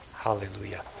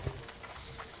Hallelujah.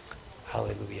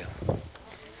 Hallelujah.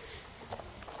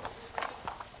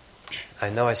 I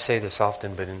know I say this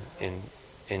often, but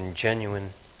in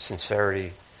genuine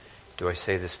sincerity, do I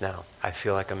say this now? I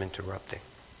feel like I'm interrupting.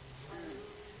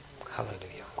 Hallelujah.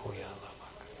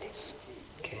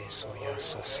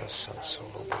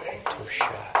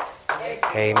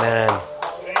 Amen.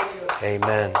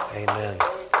 Amen. Amen.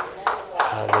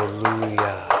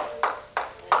 Hallelujah.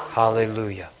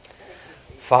 Hallelujah.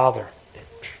 Father,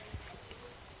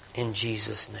 in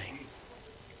Jesus' name.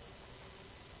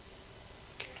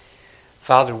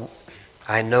 Father,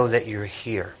 I know that you're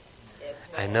here.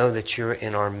 I know that you're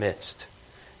in our midst.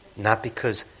 Not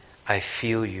because I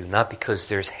feel you, not because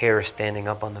there's hair standing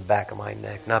up on the back of my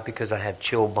neck, not because I have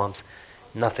chill bumps,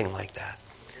 nothing like that.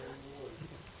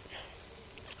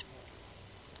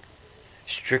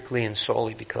 Strictly and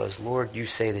solely because, Lord, you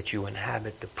say that you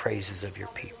inhabit the praises of your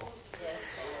people.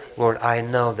 Lord, I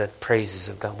know that praises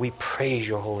of God. We praise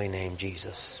your holy name,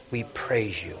 Jesus. We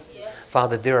praise you.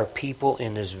 Father, there are people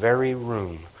in this very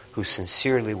room who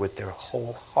sincerely, with their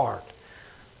whole heart,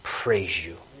 praise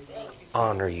you,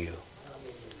 honor you,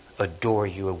 adore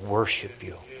you, and worship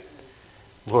you.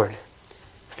 Lord,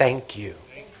 thank you.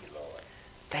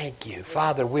 Thank you.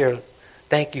 Father,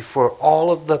 thank you for all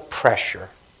of the pressure.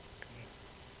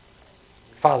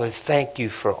 Father, thank you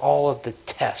for all of the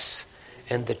tests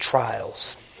and the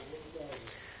trials.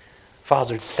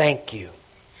 Father, thank you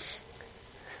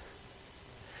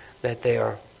that they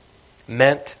are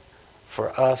meant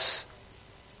for us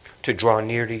to draw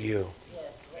near to you.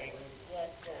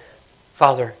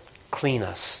 Father, clean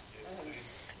us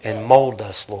and mold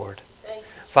us, Lord.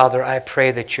 Father, I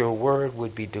pray that your word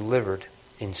would be delivered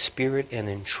in spirit and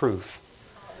in truth.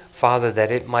 Father,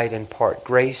 that it might impart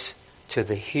grace to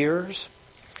the hearers.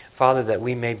 Father, that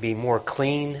we may be more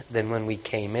clean than when we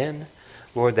came in.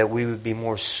 Lord, that we would be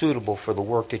more suitable for the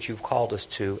work that you've called us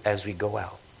to as we go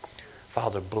out.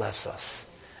 Father, bless us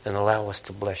and allow us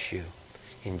to bless you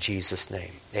in Jesus'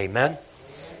 name. Amen?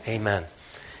 Amen.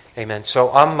 Amen.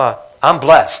 So I'm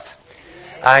blessed.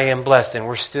 I am blessed, and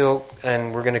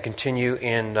we're going to continue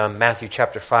in Matthew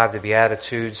chapter 5, the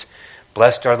Beatitudes.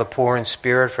 Blessed are the poor in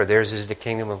spirit, for theirs is the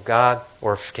kingdom of God,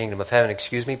 or kingdom of heaven,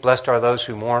 excuse me. Blessed are those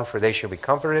who mourn, for they shall be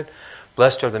comforted.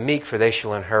 Blessed are the meek, for they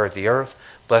shall inherit the earth.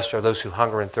 Blessed are those who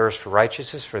hunger and thirst for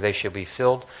righteousness, for they shall be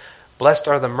filled. Blessed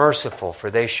are the merciful,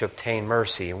 for they shall obtain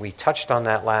mercy. And we touched on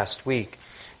that last week.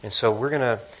 And so we're going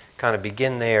to kind of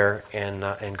begin there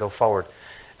and go forward.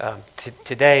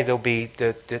 Today there'll be,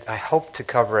 I hope to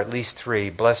cover at least 3.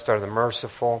 Blessed are the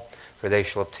merciful, for they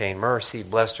shall obtain mercy.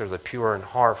 Blessed are the pure in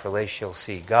heart, for they shall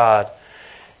see God.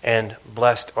 And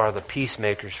blessed are the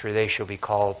peacemakers, for they shall be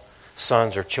called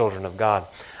sons or children of God.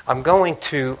 I'm going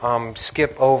to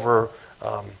skip over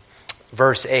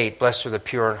verse 8, blessed are the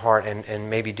pure in heart, and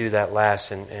maybe do that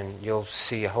last, and you'll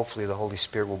see, hopefully the Holy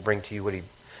Spirit will bring to you what he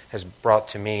has brought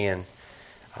to me, and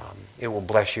it will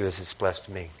bless you as it's blessed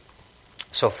me.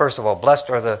 So first of all, blessed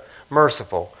are the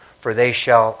merciful, for they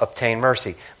shall obtain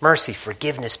mercy. Mercy,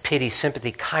 forgiveness, pity,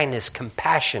 sympathy, kindness,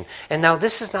 compassion. And now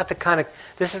this is not the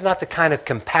kind of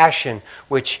compassion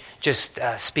which just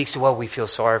speaks to, well, we feel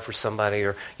sorry for somebody,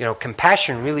 or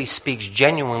compassion really speaks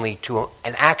genuinely to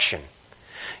an action.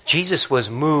 Jesus was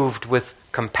moved with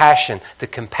compassion. The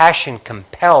compassion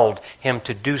compelled him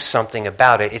to do something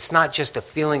about it. It's not just a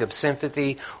feeling of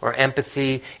sympathy or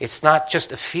empathy. It's not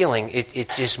just a feeling.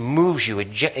 It just moves you.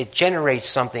 It generates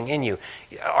something in you.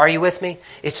 Are you with me?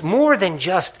 It's more than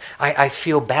just, I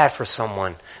feel bad for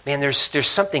someone. Man, there's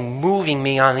something moving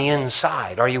me on the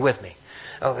inside. Are you with me?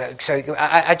 Okay, so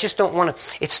I just don't want to,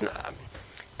 it's not,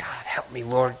 God help me,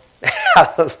 Lord.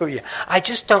 Hallelujah. I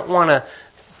just don't want to,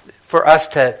 for us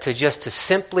to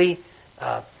simply,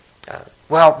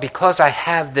 because I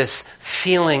have this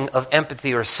feeling of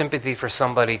empathy or sympathy for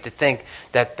somebody, to think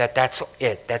that's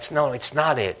it. It's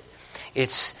not it.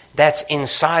 That's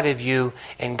inside of you,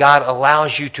 and God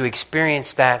allows you to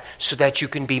experience that so that you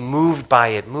can be moved by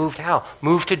it. Moved how?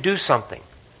 Moved to do something.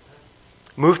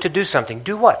 Moved to do something.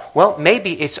 Do what? Well,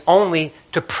 maybe it's only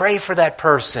to pray for that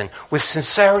person with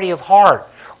sincerity of heart,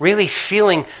 really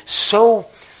feeling so...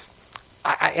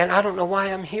 and I don't know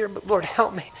why I'm here, but Lord,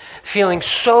 help me. Feeling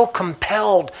so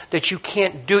compelled that you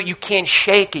can't do it, you can't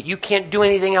shake it, you can't do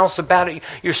anything else about it.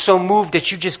 You're so moved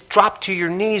that you just drop to your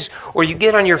knees, or you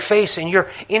get on your face and you're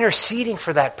interceding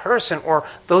for that person or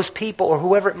those people or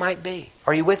whoever it might be.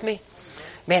 Are you with me?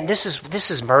 Man, this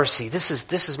is mercy. This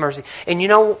is mercy. And you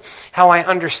know how I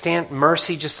understand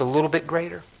mercy just a little bit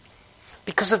greater?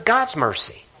 Because of God's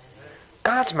mercy.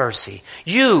 God's mercy.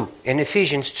 You, in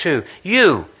Ephesians 2,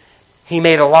 you He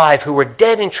made alive, who were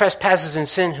dead in trespasses and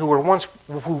sin, who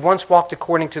once walked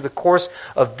according to the course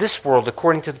of this world,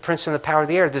 according to the prince and the power of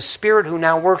the air, the spirit who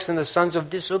now works in the sons of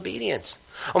disobedience,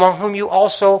 among whom you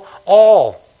also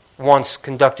all once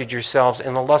conducted yourselves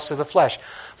in the lust of the flesh,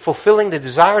 fulfilling the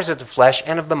desires of the flesh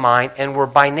and of the mind, and were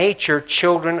by nature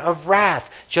children of wrath,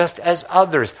 just as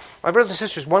others. My brothers and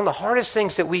sisters, one of the hardest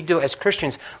things that we do as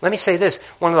Christians, let me say this,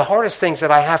 one of the hardest things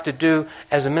that I have to do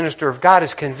as a minister of God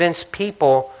is convince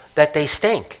people that they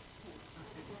stink.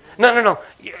 No.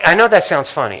 I know that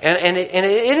sounds funny, and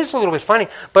it is a little bit funny,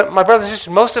 but my brothers and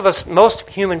sisters, most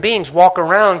human beings walk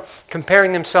around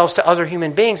comparing themselves to other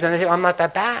human beings, and they say, I'm not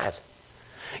that bad.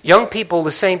 Young people,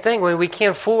 the same thing. We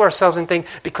can't fool ourselves and think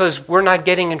because we're not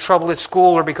getting in trouble at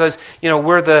school or because,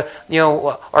 we're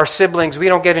our siblings, we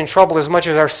don't get in trouble as much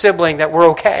as our sibling that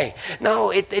we're okay.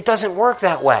 No, it doesn't work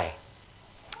that way.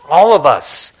 All of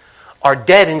us are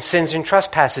dead in sins and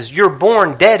trespasses. You're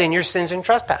born dead in your sins and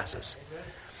trespasses.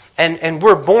 And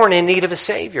we're born in need of a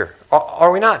Savior.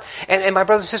 Are we not? And my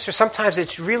brothers and sisters, sometimes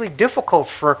it's really difficult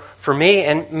for me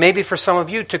and maybe for some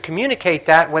of you to communicate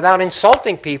that without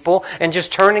insulting people and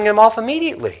just turning them off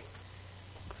immediately.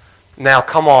 Now,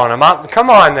 come on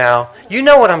now. You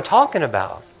know what I'm talking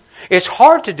about. It's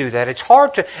hard to do that. It's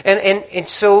hard to... And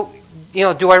so...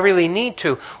 do I really need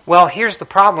to? Well, here's the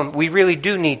problem. We really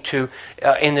do need to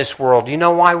in this world. You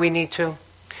know why we need to?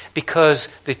 Because,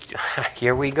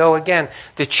 here we go again,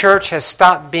 the church has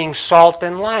stopped being salt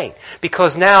and light.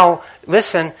 Because now,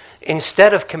 listen,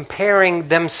 instead of comparing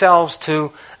themselves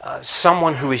to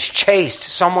someone who is chaste,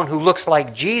 someone who looks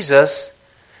like Jesus,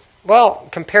 well,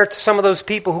 compared to some of those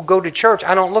people who go to church,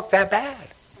 I don't look that bad.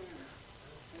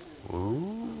 Ooh.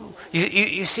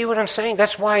 You see what I'm saying?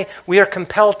 That's why we are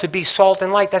compelled to be salt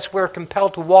and light. That's why we're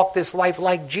compelled to walk this life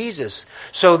like Jesus.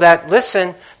 So that,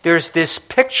 listen, there's this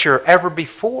picture ever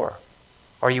before.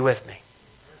 Are you with me?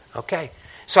 Okay.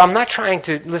 So I'm not trying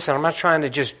to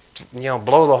just,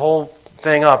 blow the whole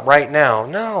thing up right now.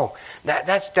 No.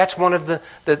 That's one of the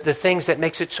things that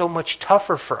makes it so much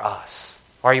tougher for us.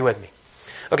 Are you with me?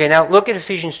 Okay, now look at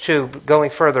Ephesians 2,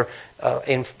 going further,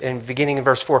 beginning in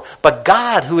verse 4. But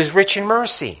God, who is rich in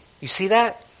mercy... You see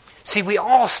that? See, we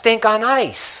all stink on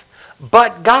ice.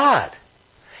 But God,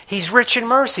 He's rich in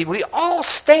mercy. We all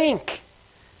stink.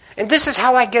 And this is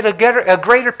how I get a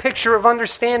greater picture of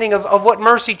understanding of what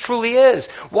mercy truly is.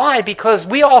 Why? Because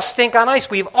we all stink on ice.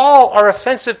 We all are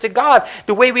offensive to God.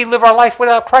 The way we live our life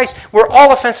without Christ, we're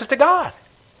all offensive to God.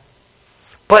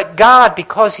 But God,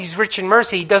 because He's rich in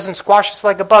mercy, He doesn't squash us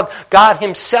like a bug. God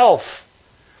Himself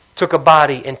took a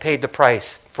body and paid the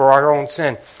price for our own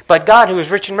sin. But God, who is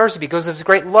rich in mercy, because of His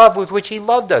great love with which He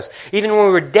loved us, even when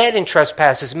we were dead in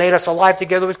trespasses, made us alive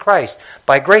together with Christ.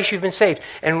 By grace you've been saved,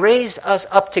 and raised us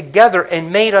up together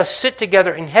and made us sit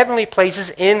together in heavenly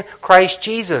places in Christ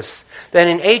Jesus, that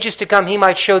in ages to come He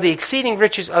might show the exceeding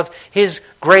riches of His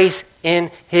grace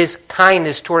in His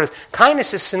kindness toward us.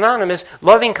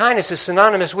 Loving kindness is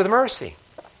synonymous with mercy.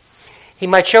 He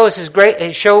might show us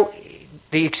show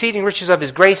the exceeding riches of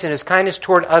His grace and His kindness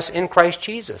toward us in Christ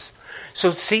Jesus.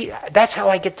 So see, that's how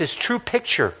I get this true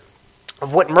picture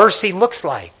of what mercy looks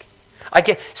like.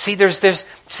 God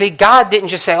didn't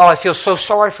just say, I feel so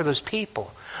sorry for those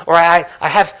people. Or I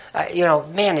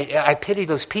pity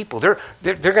those people. They're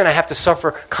going to have to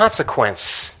suffer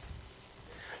consequence.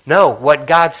 No, what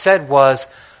God said was,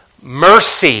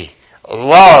 mercy,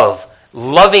 love,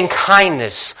 loving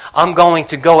kindness. I'm going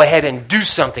to go ahead and do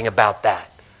something about that.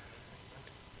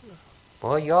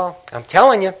 Well, y'all, I'm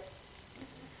telling you.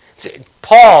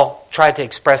 Paul tried to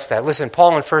express that. Listen,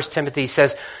 Paul in 1 Timothy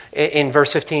says in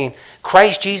verse 15,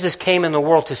 Christ Jesus came in the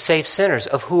world to save sinners,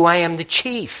 of who I am the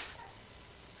chief.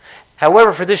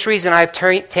 However, for this reason I have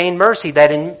obtained mercy,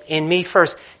 that in me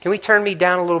first... Can we turn me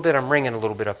down a little bit? I'm ringing a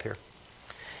little bit up here.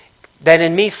 That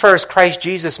in me first Christ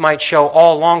Jesus might show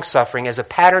all long-suffering as a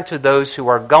pattern to those who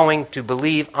are going to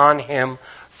believe on Him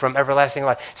from everlasting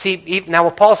life. See, now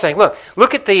what Paul's saying,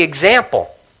 look at the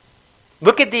example.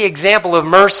 Look at the example of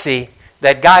mercy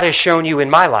that God has shown you in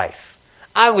my life.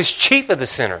 I was chief of the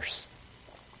sinners,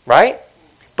 right?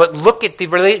 But look at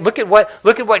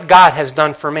what God has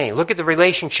done for me. Look at the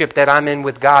relationship that I'm in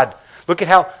with God. Look at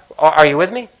how... Are you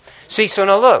with me? See, so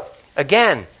now look.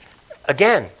 Again.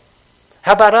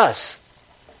 How about us?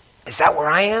 Is that where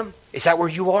I am? Is that where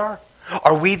you are?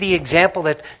 Are we the example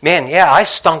that, I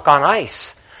stunk on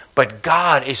ice, but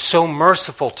God is so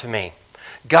merciful to me.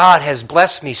 God has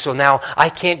blessed me, so now I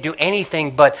can't do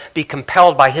anything but be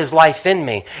compelled by His life in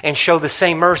me and show the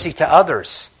same mercy to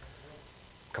others.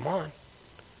 Come on.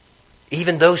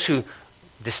 Even those who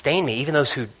disdain me, even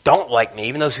those who don't like me,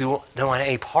 even those who don't want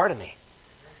any part of me.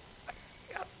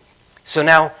 So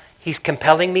now he's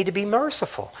compelling me to be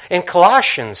merciful. In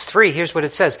Colossians 3, here's what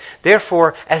it says.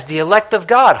 Therefore, as the elect of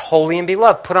God, holy and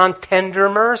beloved, put on tender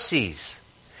mercies.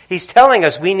 He's telling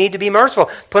us we need to be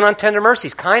merciful. Put on tender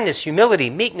mercies, kindness, humility,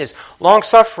 meekness,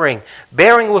 long-suffering,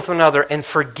 bearing with one another, and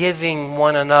forgiving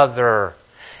one another.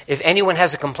 If anyone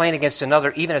has a complaint against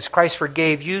another, even as Christ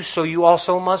forgave you, so you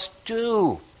also must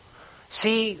do.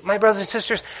 See, my brothers and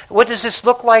sisters, what does this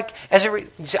look like?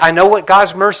 I know what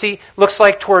God's mercy looks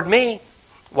like toward me.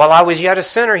 While I was yet a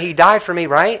sinner, He died for me,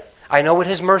 right? I know what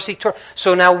His mercy toward.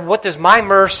 So now what does my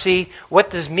mercy, what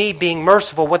does me being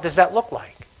merciful, what does that look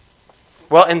like?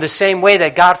 Well, in the same way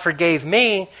that God forgave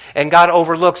me and God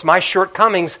overlooks my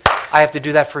shortcomings, I have to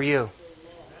do that for you.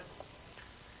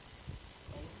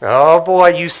 Oh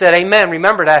boy, you said amen.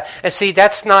 Remember that. And see,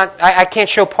 that's not, I can't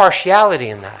show partiality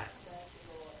in that.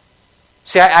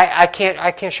 See, I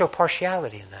can't show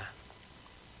partiality in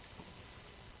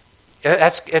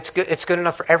that. It's good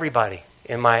enough for everybody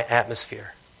in my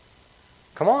atmosphere.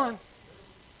 Come on.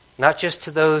 Not just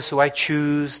to those who I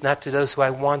choose, not to those who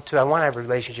I want to. I want to have a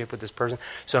relationship with this person,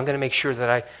 so I'm going to make sure that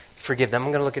I forgive them.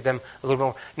 I'm going to look at them a little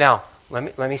more. Now,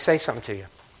 let me say something to you.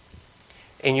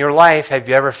 In your life, have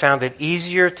you ever found it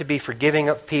easier to be forgiving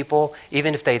of people,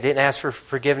 even if they didn't ask for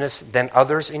forgiveness, than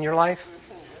others in your life?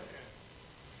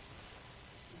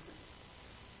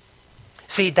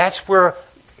 See, that's where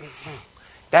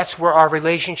our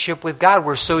relationship with God,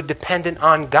 we're so dependent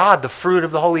on God, the fruit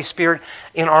of the Holy Spirit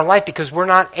in our life, because we're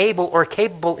not able or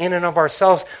capable in and of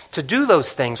ourselves to do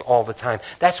those things all the time.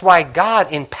 That's why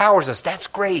God empowers us. That's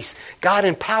grace. God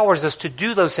empowers us to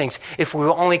do those things if we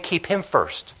will only keep Him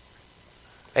first.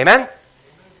 Amen?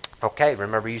 Okay,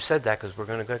 remember you said that because we're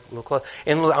going to go a little close.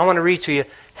 And I want to read to you.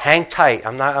 Hang tight.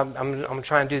 I'm going to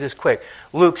try and do this quick.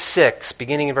 Luke 6,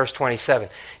 beginning in verse 27.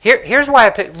 Here's why I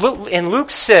picked in Luke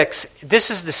 6.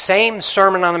 This is the same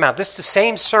Sermon on the Mount. This is the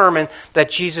same sermon that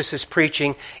Jesus is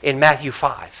preaching in Matthew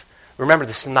 5. Remember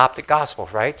the Synoptic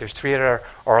Gospels, right? There's 3 that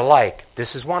are alike.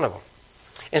 This is one of them.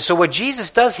 And so what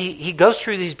Jesus does, he goes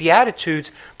through these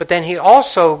Beatitudes, but then he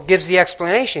also gives the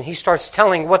explanation. He starts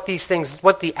telling what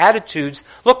the attitudes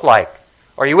look like.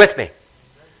 Are you with me?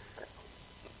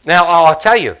 Now, I'll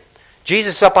tell you,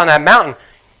 Jesus up on that mountain,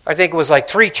 I think it was like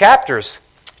 3 chapters,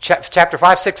 chapter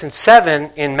 5, 6, and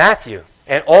 7 in Matthew.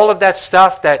 And all of that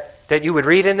stuff that you would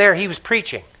read in there, he was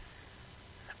preaching.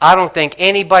 I don't think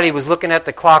anybody was looking at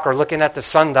the clock or looking at the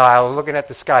sundial or looking at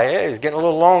the sky. Hey, he's getting a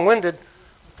little long-winded.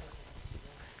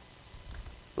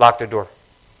 Lock the door.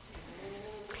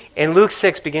 In Luke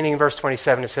 6, beginning in verse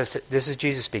 27, it says, this is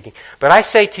Jesus speaking, "But I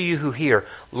say to you who hear,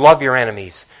 love your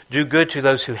enemies, do good to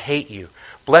those who hate you,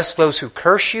 bless those who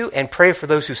curse you, and pray for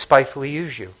those who spitefully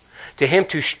use you. To him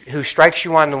who strikes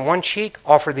you on the one cheek,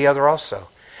 offer the other also.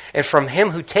 And from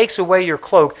him who takes away your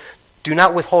cloak, do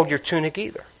not withhold your tunic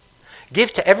either.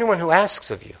 Give to everyone who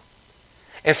asks of you.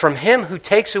 And from him who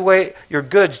takes away your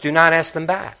goods, do not ask them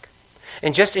back.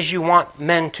 And just as you want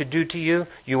men to do to you,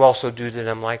 you also do to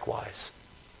them likewise."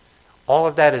 All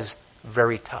of that is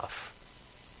very tough.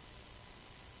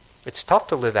 It's tough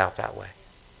to live out that way.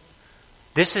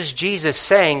 This is Jesus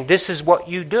saying, this is what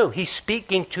you do. He's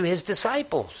speaking to His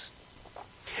disciples.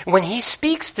 When He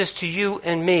speaks this to you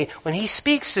and me, when He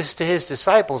speaks this to His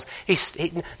disciples,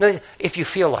 if you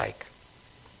feel like,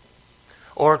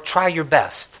 or try your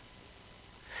best.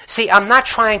 See, I'm not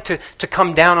trying to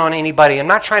come down on anybody. I'm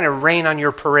not trying to rain on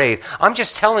your parade. I'm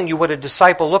just telling you what a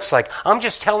disciple looks like. I'm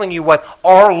just telling you what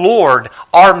our Lord,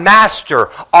 our Master,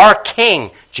 our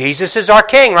King. Jesus is our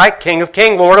King, right? King of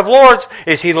Kings, Lord of Lords.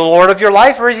 Is He the Lord of your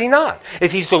life or is He not?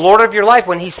 If He's the Lord of your life,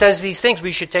 when He says these things,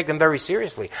 we should take them very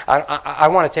seriously. I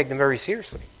want to take them very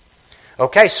seriously.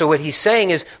 Okay, so what He's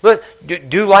saying is, look,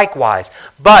 do likewise.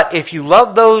 But if you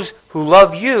love those who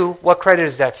love you, what credit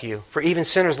is that to you? For even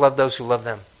sinners love those who love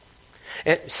them.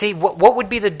 See, what would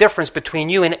be the difference between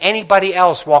you and anybody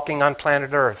else walking on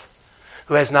planet Earth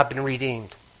who has not been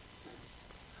redeemed?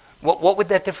 What would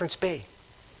that difference be?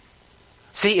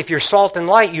 See, if you're salt and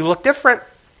light, you look different.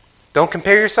 Don't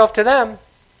compare yourself to them.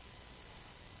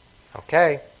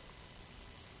 Okay.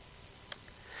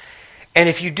 And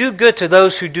if you do good to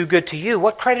those who do good to you,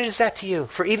 what credit is that to you?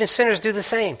 For even sinners do the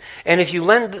same. And if you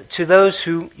lend to those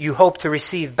who you hope to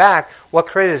receive back, what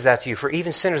credit is that to you? For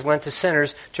even sinners lend to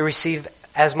sinners to receive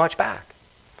as much back.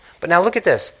 But now look at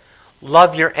this.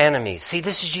 Love your enemies. See,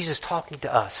 this is Jesus talking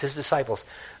to us, His disciples.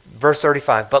 Verse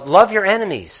 35. "But love your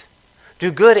enemies. Do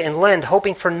good and lend,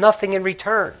 hoping for nothing in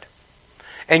return.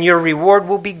 And your reward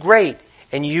will be great,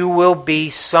 and you will be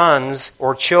sons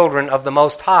or children of the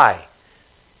Most High.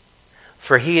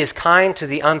 For He is kind to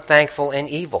the unthankful and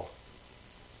evil."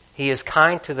 He is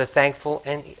kind to the thankful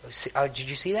and... did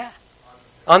you see that?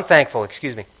 Unthankful,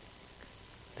 excuse me.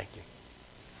 Thank you.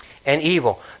 And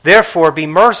evil. Therefore be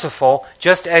merciful,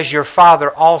 just as your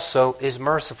Father also is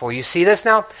merciful. You see this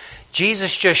now?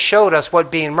 Jesus just showed us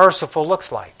what being merciful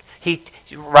looks like.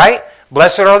 Right?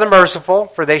 Blessed are the merciful,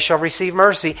 for they shall receive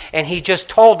mercy. And He just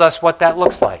told us what that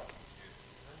looks like.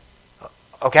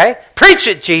 Okay? Preach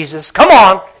it, Jesus. Come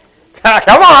on.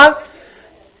 Come on.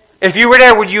 If you were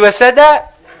there, would you have said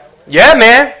that? Yeah,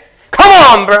 man. Come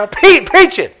on, bro.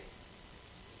 Preach it.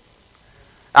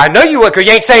 I know you would, because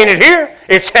you ain't saying it here.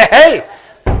 It's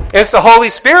the Holy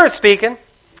Spirit speaking.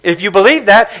 If you believe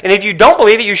that, and if you don't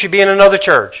believe it, you should be in another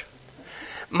church.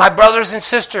 My brothers and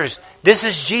sisters, this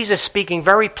is Jesus speaking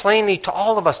very plainly to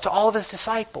all of us, to all of His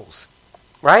disciples.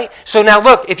 Right? So now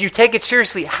look, if you take it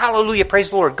seriously, hallelujah, praise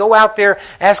the Lord. Go out there,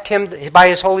 ask Him by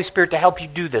His Holy Spirit to help you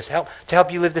do this, to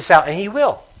help you live this out, and He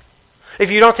will. If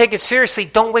you don't take it seriously,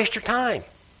 don't waste your time.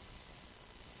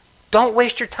 Don't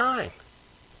waste your time.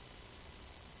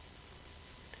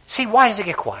 See, why does it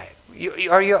get quiet?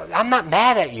 I'm not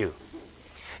mad at you.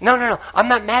 No. I'm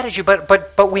not mad at you,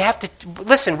 but we have to,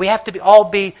 listen, we have to all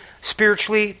be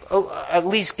spiritually, at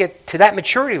least get to that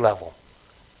maturity level.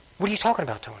 What are you talking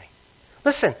about, Tony?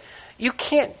 Listen, you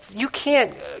can't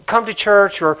come to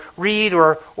church or read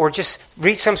or just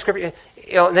read some scripture,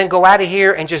 and then go out of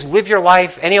here and just live your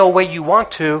life any old way you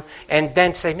want to, and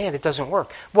then say, man, it doesn't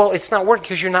work. Well, it's not working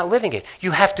because you're not living it.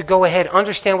 You have to go ahead,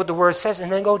 understand what the Word says,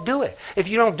 and then go do it. If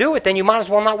you don't do it, then you might as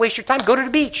well not waste your time. Go to the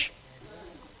beach.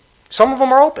 Some of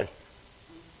them are open.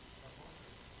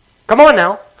 Come on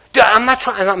now. I'm not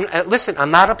trying. Listen,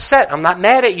 I'm not upset. I'm not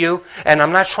mad at you, and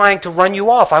I'm not trying to run you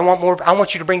off. I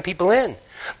want you to bring people in.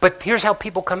 But here's how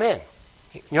people come in.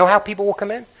 You know how people will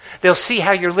come in? They'll see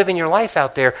how you're living your life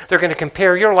out there. They're going to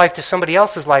compare your life to somebody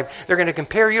else's life. They're going to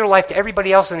compare your life to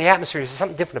everybody else in the atmosphere. There's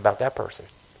something different about that person.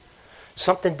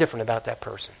 Something different about that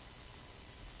person.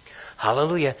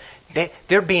 Hallelujah.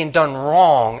 They're being done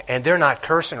wrong, and they're not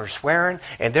cursing or swearing,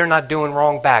 and they're not doing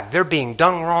wrong back. They're being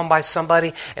done wrong by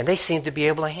somebody, and they seem to be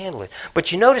able to handle it.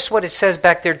 But you notice what it says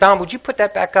back there. Don, would you put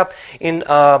that back up in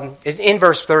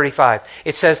verse 35?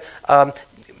 It says,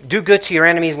 do good to your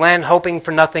enemies, land hoping for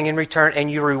nothing in return,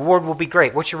 and your reward will be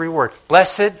great. What's your reward?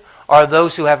 Blessed are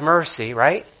those who have mercy,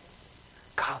 right?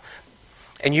 God.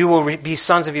 And you will be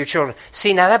sons of your children.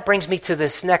 See, now that brings me to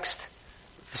this next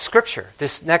Scripture,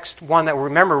 this next one that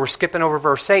remember, we're skipping over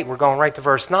verse 8, we're going right to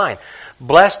verse 9.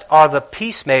 Blessed are the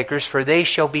peacemakers, for they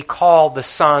shall be called the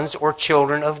sons or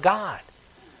children of God.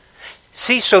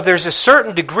 See, so there's a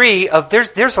certain degree of,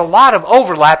 there's a lot of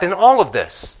overlap in all of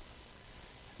this.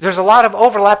 There's a lot of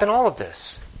overlap in all of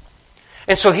this.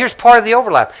 And so here's part of the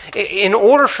overlap. In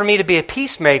order for me to be a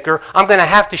peacemaker, I'm going to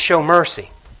have to show mercy.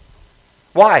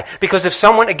 Why? Because if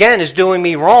someone, again, is doing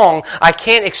me wrong, I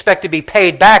can't expect to be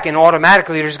paid back and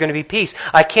automatically there's going to be peace.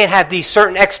 I can't have these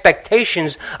certain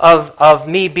expectations of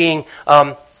me being,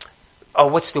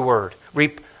 what's the word?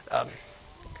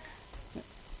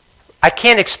 I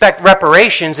can't expect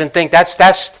reparations and think that's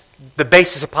the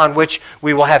basis upon which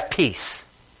we will have peace.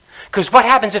 Because what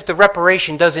happens if the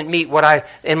reparation doesn't meet what I,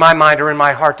 in my mind or in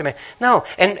my heart, demand? No,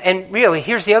 and really,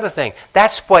 here's the other thing.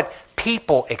 That's what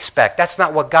people expect. That's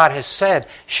not what God has said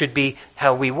should be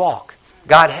how we walk.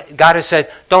 God has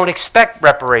said, don't expect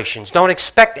reparations. Don't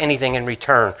expect anything in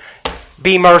return.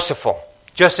 Be merciful,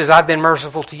 just as I've been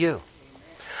merciful to you.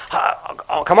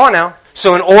 Come on now.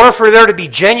 So in order for there to be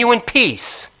genuine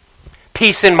peace,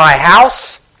 peace in my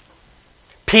house,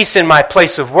 peace in my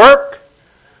place of work,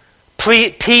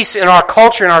 peace in our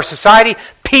culture, in our society,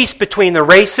 peace between the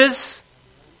races,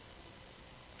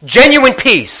 genuine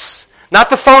peace. Not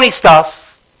the phony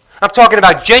stuff. I'm talking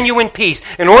about genuine peace.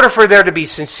 In order for there to be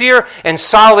sincere and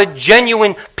solid,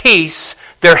 genuine peace,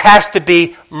 there has to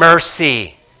be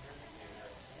mercy.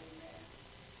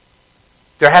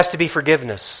 There has to be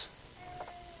forgiveness.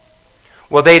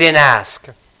 Well, they didn't ask.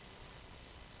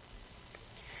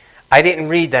 I didn't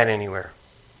read that anywhere.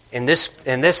 In this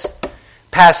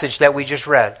passage that we just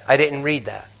read, I didn't read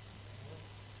that.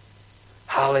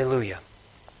 Hallelujah.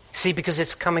 See, because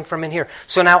it's coming from in here.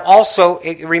 So now also,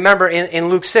 remember in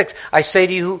Luke 6, I say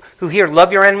to you who hear,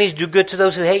 love your enemies, do good to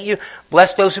those who hate you,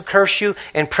 bless those who curse you,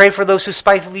 and pray for those who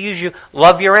spitefully use you.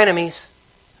 Love your enemies.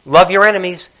 Love your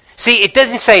enemies. See, it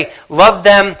doesn't say love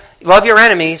them, love your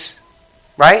enemies,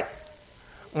 right?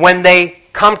 When they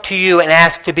come to you and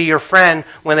ask to be your friend,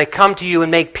 when they come to you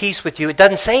and make peace with you, it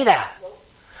doesn't say that.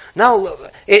 No,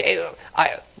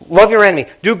 love your enemy.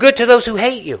 Do good to those who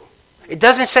hate you. It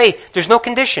doesn't say, there's no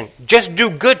condition. Just do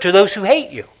good to those who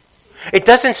hate you. It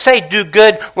doesn't say do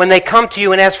good when they come to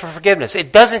you and ask for forgiveness.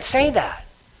 It doesn't say that.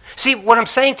 See, what I'm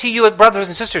saying to you, brothers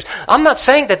and sisters, I'm not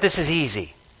saying that this is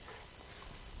easy.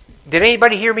 Did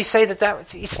anybody hear me say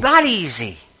that it's not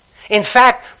easy? In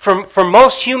fact, for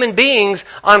most human beings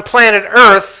on planet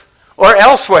Earth or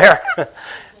elsewhere,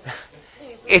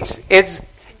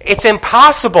 it's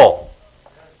impossible.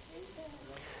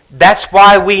 That's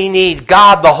why we need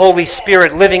God, the Holy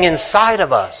Spirit, living inside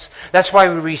of us. That's why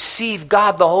we receive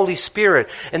God, the Holy Spirit,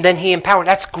 and then He empowers.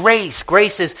 That's grace.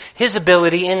 Grace is His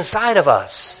ability inside of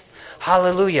us.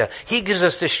 Hallelujah. He gives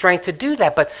us the strength to do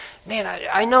that. But, man,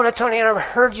 I know that, Tony, I've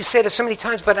heard you say this so many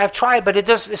times, but I've tried, but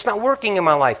it's not working in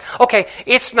my life. Okay,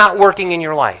 it's not working in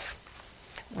your life.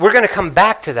 We're going to come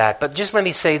back to that, but just let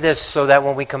me say this so that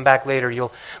when we come back later,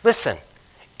 you'll... Listen,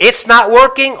 it's not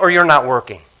working or you're not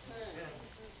working.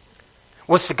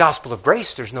 What's the gospel of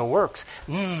grace? There's no works.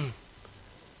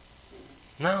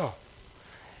 No.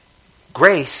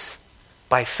 Grace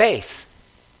by faith,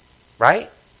 right?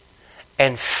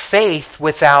 And faith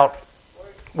without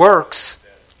works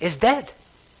is dead.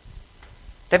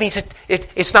 That means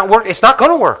it's not work. It's not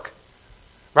going to work,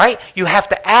 right? You have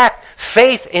to act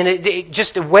faith in it,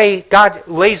 just the way God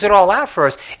lays it all out for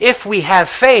us. If we have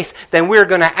faith, then we're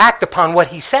going to act upon what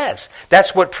He says.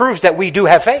 That's what proves that we do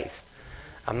have faith.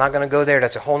 I'm not going to go there.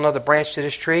 That's a whole other branch to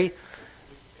this tree.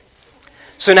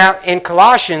 So now in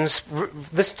Colossians,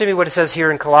 listen to me what it says here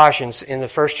in Colossians in the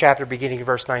first chapter beginning in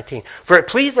verse 19. For it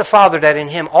pleased the Father that in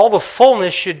Him all the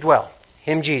fullness should dwell,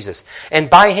 Him Jesus,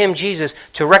 and by Him Jesus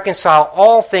to reconcile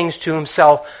all things to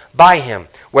Himself by Him,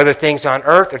 whether things on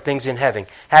earth or things in heaven,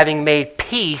 having made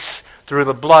peace through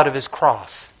the blood of His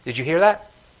cross. Did you hear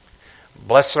that?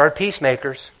 Blessed are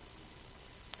peacemakers.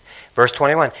 Verse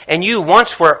 21, and you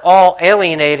once were all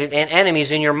alienated and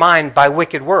enemies in your mind by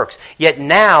wicked works, yet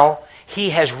now He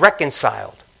has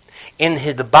reconciled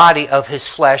in the body of His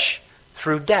flesh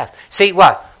through death. See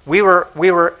what? We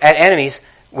were at enemies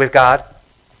with God,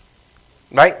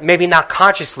 right? Maybe not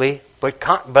consciously,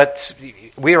 but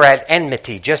we were at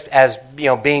enmity, just as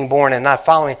being born and not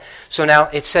following. So now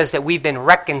it says that we've been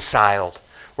reconciled.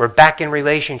 We're back in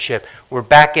relationship. We're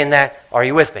back in that. Are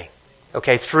you with me?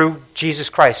 Okay, through Jesus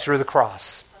Christ, through the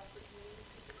cross.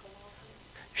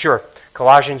 Sure.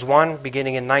 Colossians 1,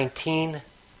 beginning in 19,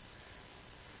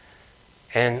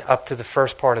 and up to the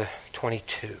first part of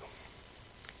 22.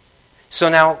 So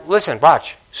now, listen,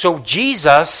 watch. So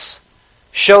Jesus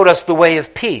showed us the way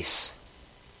of peace.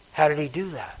 How did He do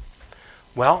that?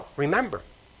 Well, remember,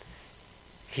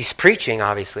 He's preaching,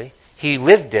 obviously. He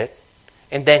lived it,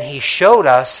 and then He showed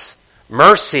us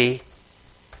mercy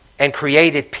and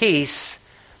created peace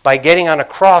by getting on a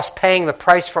cross, paying the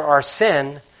price for our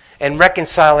sin, and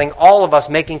reconciling all of us,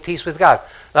 making peace with God.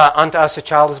 Unto us a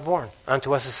child is born.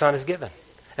 Unto us a son is given.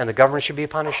 And the government should be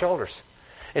upon His shoulders.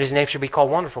 And His name should be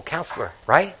called Wonderful Counselor,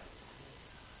 right?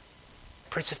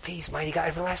 Prince of Peace, Mighty God,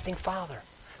 Everlasting Father.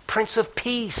 Prince of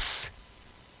Peace.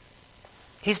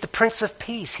 He's the Prince of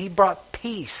Peace. He brought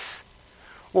peace.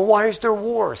 Well, why is there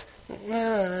wars?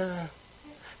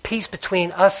 Peace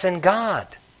between us and God.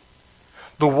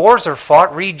 The wars are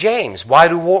fought. Read James.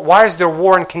 Why is there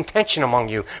war and contention among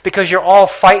you? Because you're all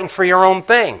fighting for your own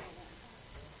thing.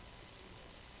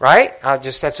 Right?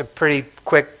 That's a pretty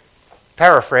quick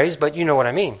paraphrase, but you know what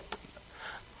I mean.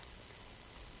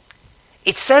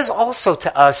 It says also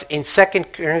to us in 2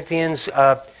 Corinthians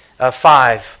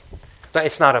 5,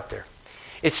 it's not up there.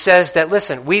 It says that,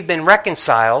 listen, we've been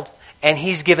reconciled, and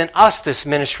He's given us this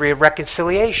ministry of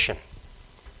reconciliation.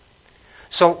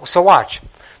 So watch.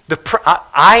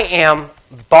 I am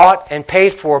bought and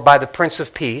paid for by the Prince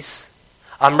of Peace.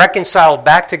 I'm reconciled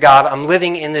back to God. I'm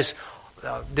living in this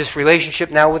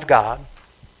relationship now with God,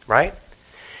 right?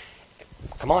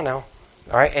 Come on now,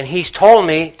 all right. And He's told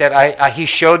me that He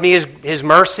showed me His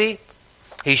mercy.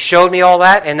 He showed me all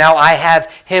that, and now I have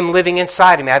Him living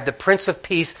inside of me. I have the Prince of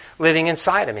Peace living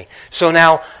inside of me. So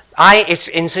now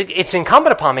it's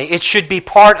incumbent upon me. It should be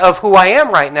part of who I am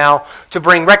right now to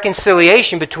bring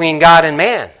reconciliation between God and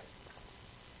man.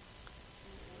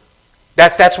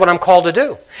 That's what I'm called to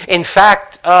do. In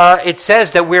fact, it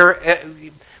says that we're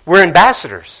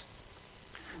ambassadors,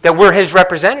 that we're His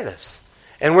representatives,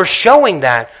 and we're showing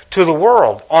that to the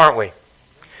world, aren't we?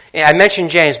 I mentioned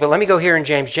James, but let me go here in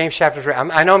James chapter 3.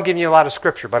 I know I'm giving you a lot of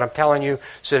scripture, but I'm telling you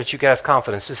so that you can have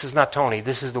confidence. This is not Tony.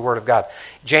 This is the Word of God.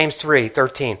 James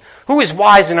 3:13. Who is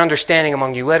wise and understanding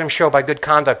among you? Let him show by good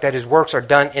conduct that his works are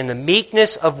done in the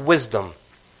meekness of wisdom.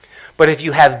 But if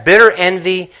you have bitter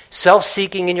envy,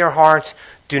 self-seeking in your hearts,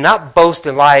 do not boast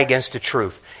and lie against the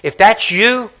truth. If that's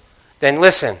you, then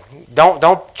listen.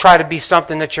 Don't try to be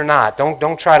something that you're not.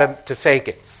 Don't try to fake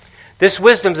it. This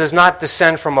wisdom does not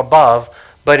descend from above,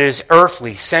 but it is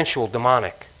earthly, sensual,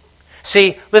 demonic.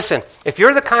 See, listen, if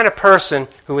you're the kind of person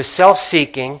who is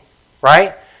self-seeking,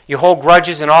 right? You hold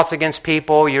grudges and oughts against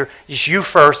people. It's you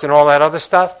first and all that other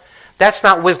stuff. That's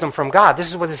not wisdom from God. This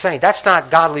is what it's saying. That's not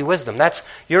godly wisdom.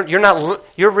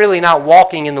 You're really not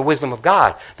walking in the wisdom of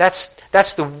God. That's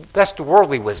the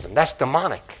worldly wisdom. That's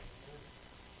demonic.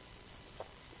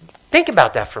 Think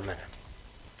about that for a minute.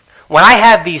 When I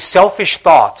have these selfish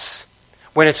thoughts,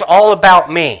 when it's all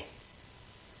about me,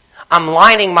 I'm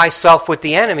lining myself with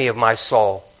the enemy of my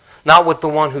soul, not with the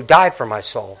one who died for my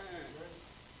soul.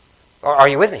 Are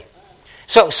you with me?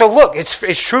 So look,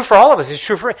 it's true for all of us. It's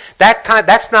true for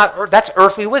that's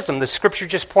earthly wisdom. The Scripture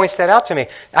just points that out to me.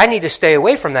 I need to stay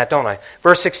away from that, don't I?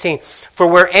 Verse 16. For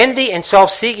where envy and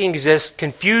self-seeking exist,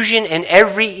 confusion and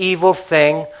every evil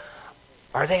thing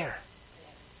are there.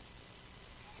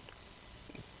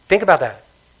 Think about that.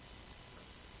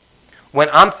 When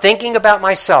I'm thinking about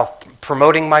myself,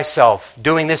 promoting myself,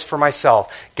 doing this for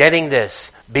myself, getting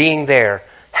this, being there,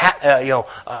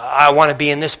 I want to be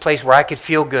in this place where I could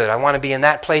feel good. I want to be in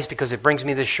that place because it brings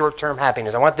me this short-term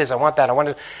happiness. I want this, I want that, I want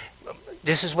to...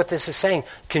 This is what this is saying.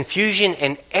 Confusion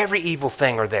and every evil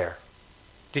thing are there.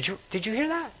 Did you hear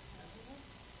that?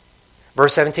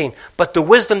 Verse 17. But the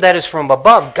wisdom that is from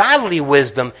above, godly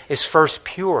wisdom, is first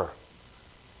pure,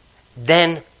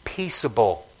 then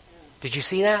peaceable. Did you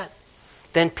see that?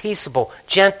 Then peaceable,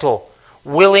 gentle,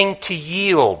 willing to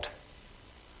yield.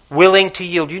 Willing to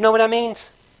yield. Do you know what that means?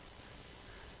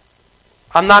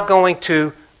 I'm not going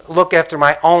to look after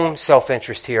my own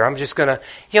self-interest here. I'm just going to...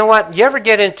 You know what? You ever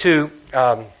get into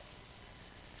a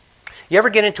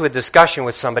discussion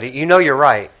with somebody, you know you're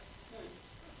right.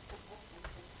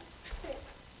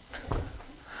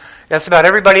 That's about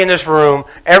everybody in this room.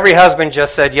 Every husband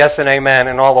just said yes and amen,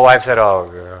 and all the wives said, oh,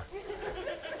 girl.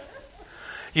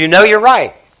 You know you're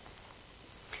right.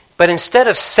 But instead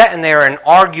of sitting there and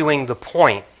arguing the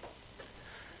point,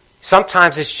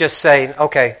 sometimes it's just saying,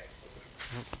 okay,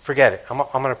 forget it. I'm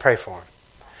going to pray for him.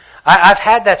 I've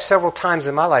had that several times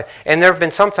in my life. And there have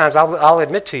been sometimes, I'll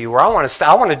admit to you, where I want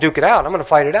to duke it out. I'm going to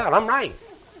fight it out. I'm right.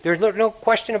 There's no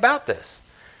question about this.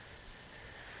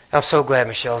 I'm so glad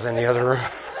Michelle's in the other room.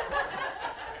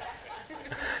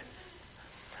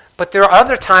 But there are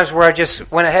other times where I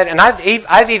just went ahead, and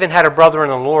I've even had a brother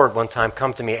in the Lord one time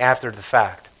come to me after the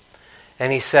fact.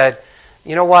 And he said,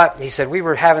 you know what? He said, we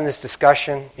were having this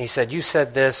discussion. He said, you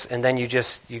said this, and then you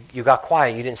got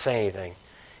quiet. You didn't say anything.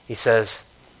 He says,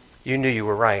 you knew you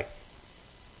were right.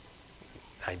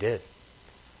 I did.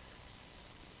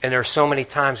 And there are so many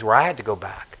times where I had to go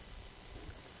back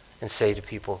and say to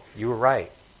people, you were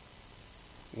right.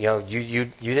 You know, you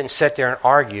didn't sit there and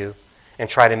argue and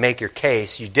try to make your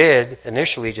case. You did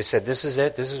initially. You just said, this is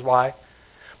it. This is why.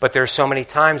 But there are so many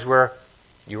times where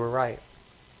you were right.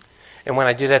 And when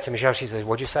I do that to Michelle, she says,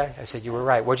 what'd you say? I said, you were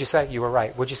right. What'd you say? You were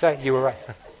right. What'd you say? You were right.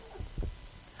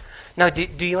 Now,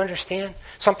 do you understand?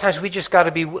 Sometimes we just got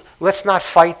to be, let's not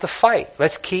fight the fight.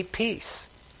 Let's keep peace.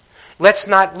 Let's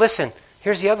not, listen,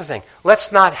 here's the other thing.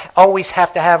 Let's not always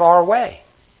have to have our way.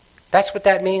 That's what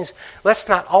that means. Let's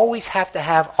not always have to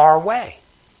have our way.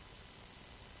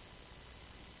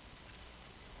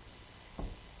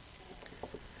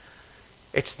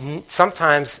 It's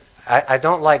sometimes... I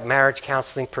don't like marriage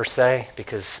counseling per se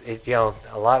because a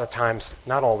lot of times,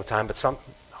 not all the time, but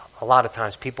a lot of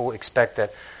times people expect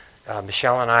that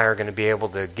Michelle and I are going to be able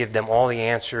to give them all the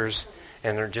answers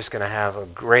and they're just going to have a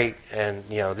great, and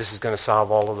this is going to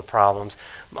solve all of the problems.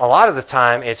 A lot of the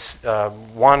time it's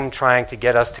one trying to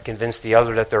get us to convince the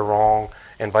other that they're wrong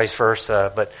and vice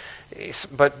versa. But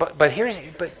the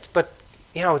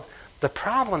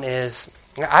problem is,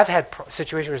 I've had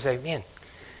situations where I say, man,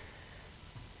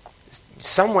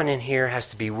 someone in here has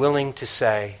to be willing to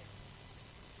say,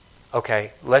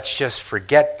 okay, let's just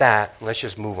forget that, let's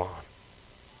just move on.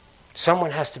 Someone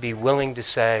has to be willing to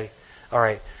say, all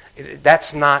right,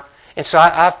 that's not... And so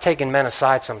I've taken men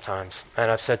aside sometimes, and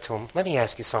I've said to them, let me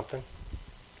ask you something.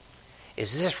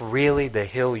 Is this really the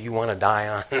hill you want to die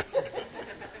on?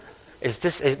 Is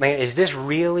this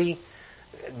really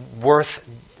worth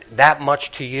that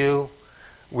much to you?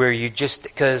 Where you just,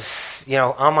 because,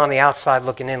 I'm on the outside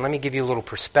looking in, let me give you a little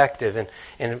perspective.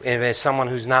 And as someone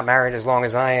who's not married as long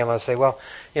as I am, I'll say, well,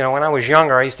 when I was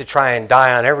younger, I used to try and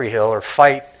die on every hill or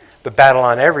fight the battle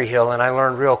on every hill, and I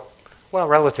learned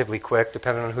relatively quick,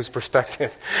 depending on whose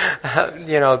perspective,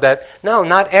 that, no,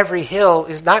 not every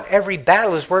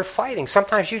battle is worth fighting.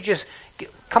 Sometimes you just,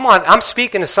 come on, I'm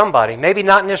speaking to somebody, maybe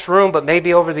not in this room, but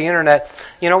maybe over the internet.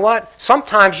 You know what?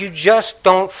 Sometimes you just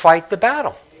don't fight the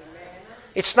battle.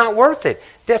 It's not worth it.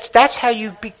 That's how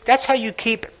you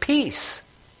keep peace.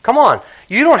 Come on.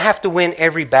 You don't have to win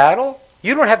every battle.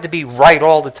 You don't have to be right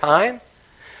all the time.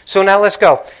 So now let's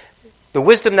go. The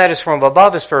wisdom that is from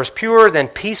above is first pure, then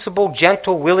peaceable,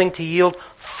 gentle, willing to yield,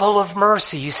 full of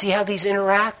mercy. You see how these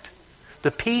interact?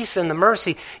 The peace and the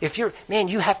mercy. If you're, man,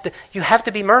 you have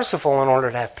to be merciful in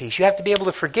order to have peace. You have to be able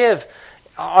to forgive.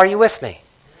 Are you with me?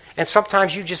 And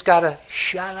sometimes you just got to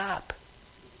shut up.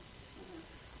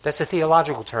 That's a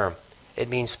theological term. It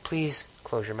means please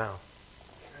close your mouth.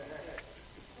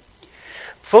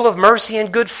 Full of mercy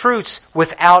and good fruits,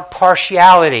 without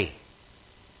partiality.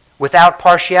 Without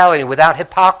partiality, without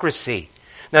hypocrisy.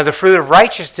 Now the fruit of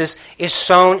righteousness is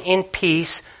sown in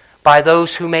peace by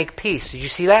those who make peace. Did you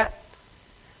see that?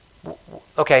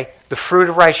 Okay, the fruit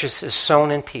of righteousness is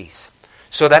sown in peace.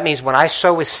 So that means when I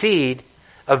sow a seed,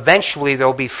 eventually there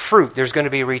will be fruit. There's going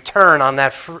to be a return on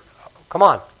that fruit. Come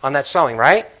on that sowing,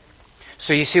 right?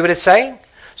 So you see what it's saying?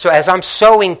 So as I'm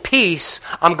sowing peace,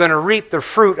 I'm going to reap the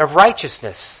fruit of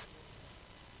righteousness.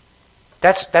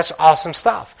 That's awesome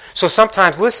stuff. So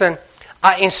sometimes, listen,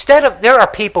 there are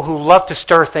people who love to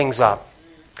stir things up.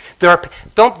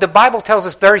 The Bible tells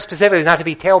us very specifically not to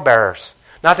be talebearers,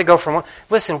 not to go from one.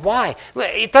 Listen, why?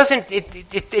 It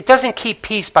doesn't keep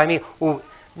peace by me. Well,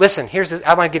 listen,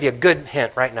 I want to give you a good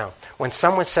hint right now. When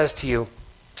someone says to you,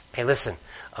 "Hey, listen,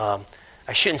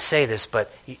 I shouldn't say this,"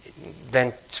 but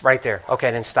then it's right there. Okay,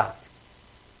 then stop.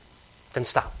 Then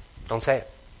stop. Don't say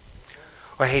it.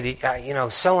 Or, hey,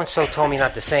 so-and-so told me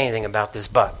not to say anything about this,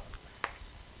 but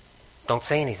don't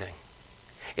say anything.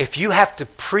 If you have to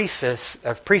prefix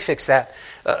that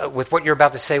with what you're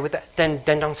about to say, with that, then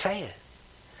don't say it.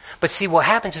 But see, what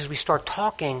happens is we start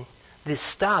talking this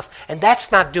stuff, and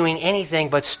that's not doing anything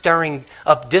but stirring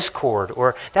up discord,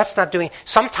 or that's not doing...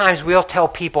 Sometimes we'll tell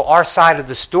people our side of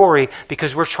the story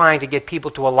because we're trying to get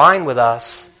people to align with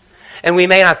us. And we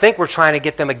may not think we're trying to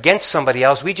get them against somebody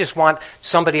else. We just want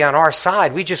somebody on our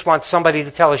side. We just want somebody to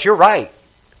tell us, you're right.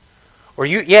 Or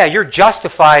you're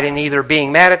justified in either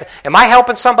being mad at... Am I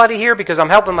helping somebody here because I'm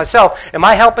helping myself? Am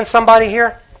I helping somebody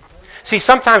here? See,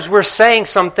 sometimes we're saying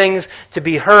some things to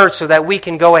be heard so that we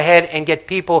can go ahead and get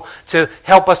people to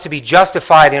help us to be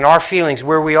justified in our feelings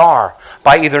where we are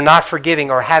by either not forgiving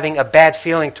or having a bad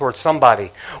feeling towards somebody.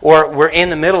 Or we're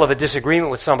in the middle of a disagreement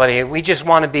with somebody and we just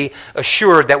want to be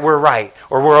assured that we're right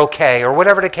or we're okay or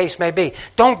whatever the case may be.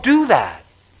 Don't do that.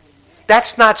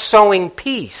 That's not sowing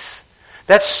peace.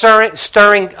 That's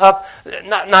stirring up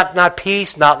not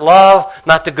peace, not love,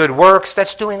 not the good works.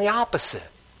 That's doing the opposite.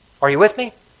 Are you with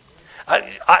me?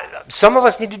 Some of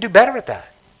us need to do better at that.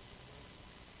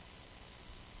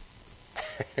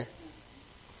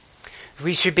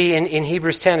 We should be, in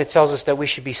Hebrews 10, it tells us that we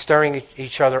should be stirring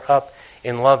each other up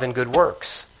in love and good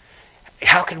works.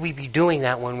 How could we be doing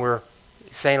that when we're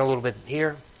saying a little bit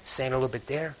here, saying a little bit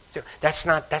there? That's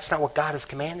not what God is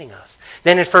commanding us.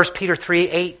 Then in 1 Peter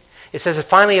 3:8, it says, and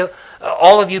finally,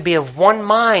 all of you be of one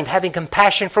mind, having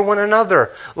compassion for one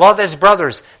another. Love as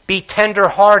brothers. Be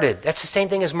tender-hearted. That's the same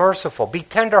thing as merciful. Be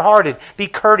tender-hearted. Be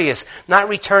courteous. Not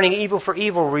returning evil for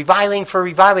evil, reviling for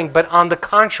reviling, but on the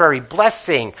contrary,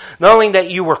 blessing, knowing that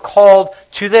you were called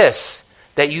to this,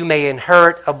 that you may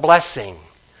inherit a blessing.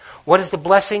 What is the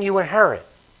blessing you inherit?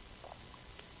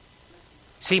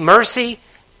 See, mercy,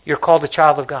 you're called a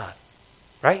child of God.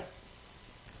 Right?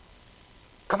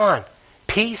 Come on.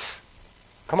 Peace.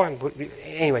 Come on.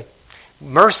 Anyway,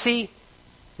 mercy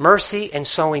and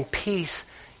sowing peace.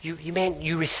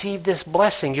 You receive this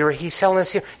blessing. He's telling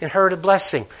us here, inherit a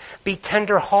blessing. Be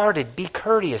tender-hearted. Be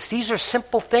courteous. These are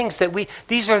simple things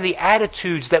these are the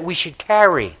attitudes that we should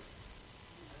carry.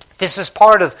 This is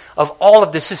part of all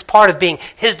of this. This is part of being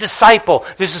His disciple.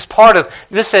 This is part of,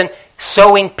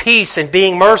 sowing peace and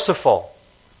being merciful.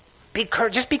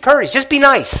 Just be courteous. Just be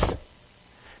nice.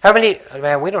 How many,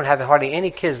 man, we don't have hardly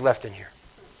any kids left in here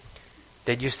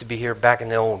that used to be here back in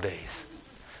the old days.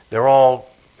 They're all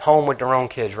home with their own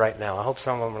kids right now. I hope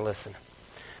some of them are listening.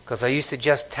 Because I used to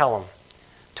just tell them,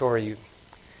 Tori,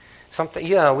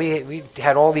 we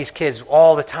had all these kids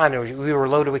all the time. We were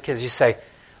loaded with kids. You say,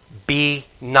 be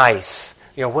nice.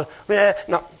 No,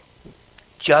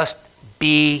 just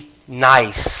be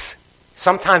nice.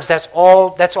 Sometimes that's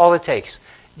all it takes.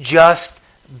 Just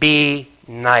be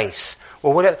nice.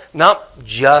 Well, not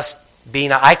just be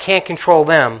nice. I can't control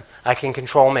them. I can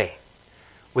control me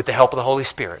with the help of the Holy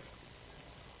Spirit.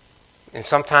 And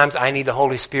sometimes I need the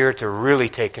Holy Spirit to really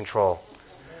take control.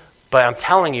 But I'm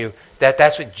telling you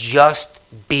that's what just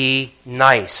be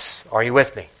nice. Are you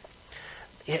with me?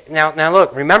 Now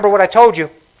look, remember what I told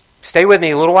you. Stay with me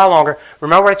a little while longer.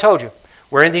 Remember what I told you.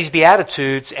 We're in these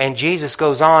Beatitudes, and Jesus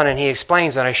goes on and He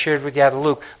explains, and I shared with you out of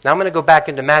Luke. Now I'm going to go back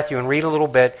into Matthew and read a little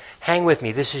bit. Hang with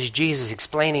me. This is Jesus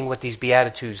explaining what these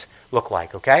Beatitudes look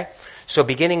like, okay? So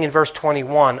beginning in verse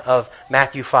 21 of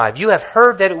Matthew 5, you have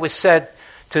heard that it was said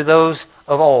to those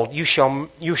of old, you shall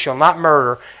not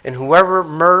murder, and whoever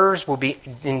murders will be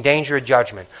in danger of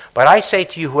judgment. But I say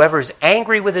to you, whoever is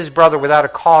angry with his brother without a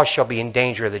cause shall be in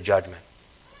danger of the judgment.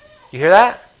 You hear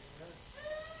that?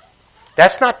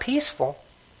 That's not peaceful.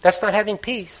 That's not having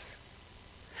peace.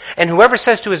 And whoever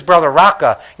says to his brother,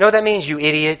 Raka, you know what that means? You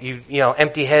idiot, you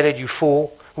empty-headed, you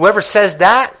fool. Whoever says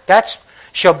that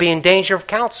shall be in danger of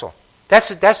counsel.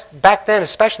 That's back then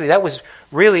especially, that was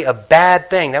really a bad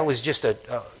thing. That was just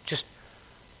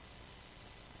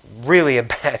really a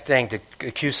bad thing to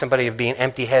accuse somebody of being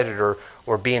empty-headed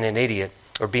or being an idiot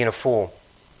or being a fool.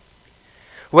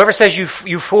 Whoever says you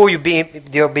fool, you'll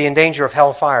be in danger of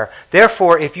hellfire.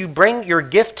 Therefore, if you bring your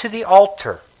gift to the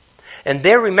altar, and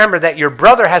there remember that your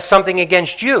brother has something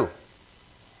against you.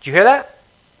 Did you hear that?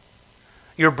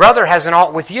 Your brother has an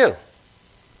ought with you.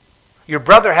 Your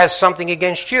brother has something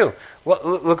against you. Well,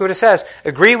 look what it says.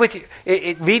 Agree with you.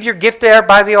 Leave your gift there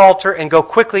by the altar and go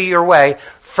quickly your way.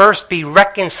 First be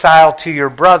reconciled to your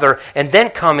brother and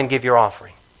then come and give your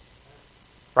offering.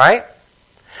 Right?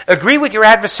 Agree with your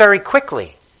adversary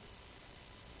quickly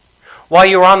while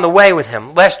you're on the way with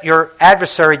him, lest your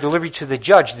adversary deliver you to the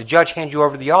judge hand you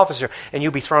over to the officer, and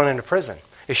you'll be thrown into prison.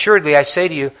 Assuredly, I say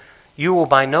to you, you will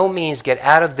by no means get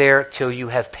out of there till you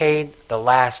have paid the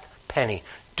last penny.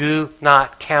 Do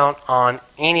not count on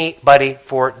anybody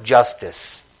for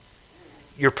justice.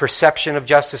 Your perception of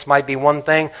justice might be one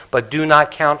thing, but do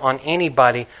not count on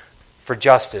anybody for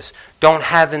justice. Don't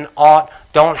have an ought.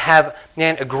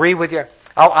 Agree with your...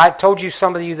 I told you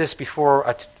some of you this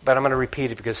before, but I'm going to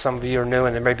repeat it because some of you are new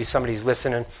and there may be somebody who's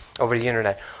listening over the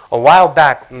internet. A while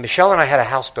back, Michelle and I had a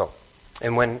house built.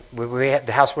 And when we had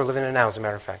the house we're living in now, as a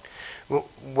matter of fact,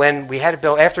 when we had it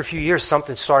built, after a few years,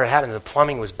 something started happening. The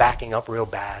plumbing was backing up real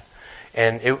bad.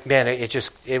 And it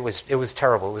was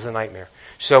terrible. It was a nightmare.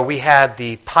 So we had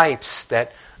the pipes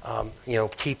that,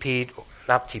 TP'd,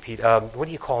 not TP'd, what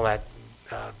do you call that?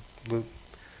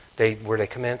 Where they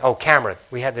come in? Oh, camera.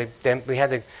 We had them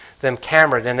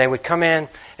cameraed, and they would come in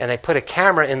and they put a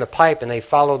camera in the pipe and they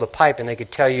follow the pipe and they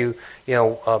could tell you,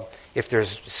 if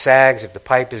there's sags, if the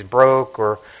pipe is broke,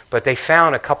 but they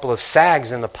found a couple of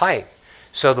sags in the pipe.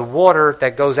 So the water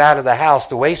that goes out of the house,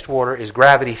 the wastewater, is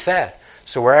gravity fed.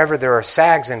 So wherever there are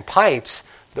sags in pipes,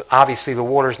 obviously the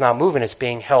water's not moving, it's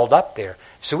being held up there.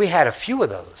 So we had a few of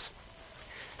those.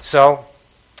 So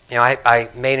I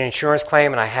made an insurance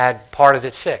claim and I had part of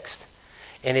it fixed.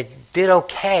 And it did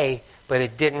okay, but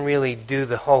it didn't really do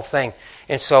the whole thing.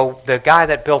 And so the guy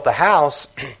that built the house,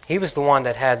 he was the one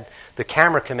that had the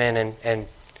camera come in and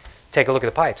take a look at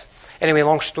the pipes. Anyway,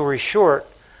 long story short,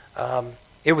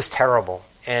 it was terrible.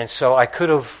 And so I could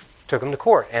have took him to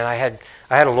court. And I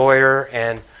had a lawyer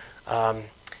and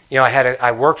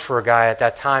I worked for a guy at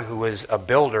that time who was a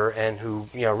builder and who,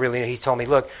 really, he told me,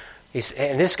 look,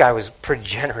 and this guy was pretty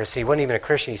generous. He wasn't even a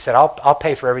Christian. He said, I'll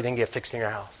pay for everything to get fixed in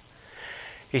your house.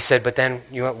 He said, but then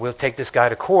we'll take this guy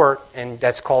to court, and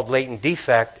that's called latent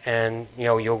defect, and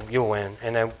you'll win.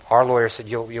 And then our lawyer said,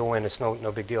 you'll win. It's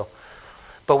no big deal.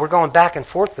 But we're going back and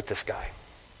forth with this guy.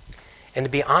 And to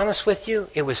be honest with you,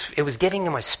 it was getting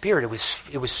in my spirit. It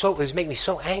was making me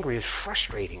so angry. It was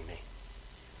frustrating me.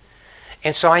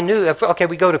 And so I knew, okay,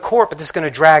 we go to court, but this is going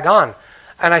to drag on.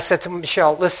 And I said to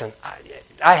Michelle, listen,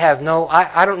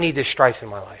 I don't need this strife in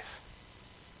my life.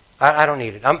 I don't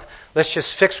need it. Let's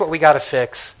just fix what we got to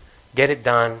fix, get it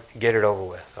done, get it over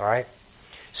with, all right?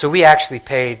 So we actually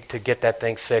paid to get that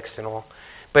thing fixed and all.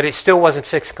 But it still wasn't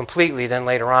fixed completely. Then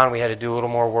later on, we had to do a little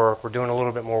more work. We're doing a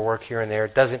little bit more work here and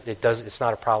there. It's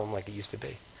not a problem like it used to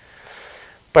be.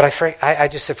 But I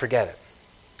just said, forget it.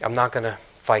 I'm not going to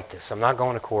fight this. I'm not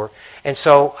going to court. And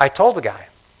so I told the guy.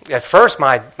 At first,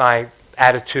 my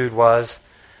attitude was,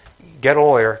 get a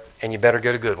lawyer, and you better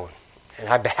get a good one. And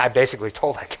I basically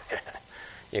told that guy,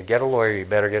 you get a lawyer, you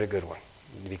better get a good one,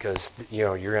 because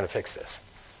you're going to fix this.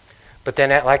 But then,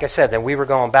 like I said, then we were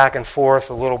going back and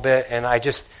forth a little bit, and I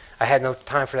had no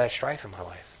time for that strife in my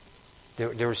life.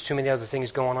 There was too many other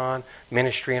things going on,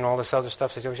 ministry and all this other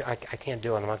stuff. So I can't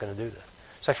do it. I'm not going to do this.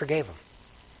 So I forgave him.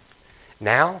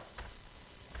 Now,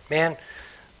 man,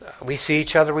 we see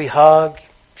each other, we hug,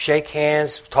 shake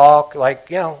hands, talk, like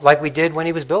we did when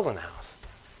he was building the house.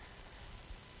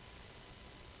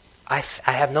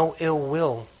 I have no ill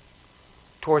will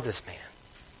toward this man.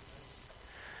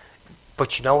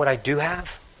 But you know what I do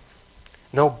have?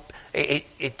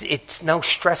 It's no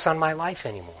stress on my life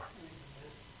anymore.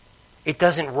 It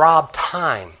doesn't rob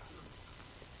time.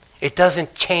 It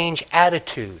doesn't change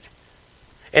attitude.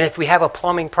 And if we have a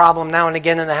plumbing problem now and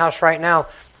again in the house right now,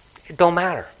 it don't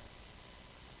matter.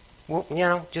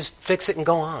 just fix it and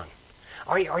go on.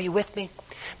 Are you with me?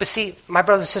 But see, my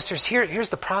brothers and sisters, here's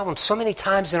the problem. So many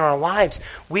times in our lives,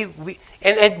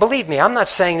 and believe me, I'm not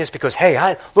saying this because,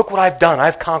 hey, look what I've done.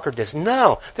 I've conquered this.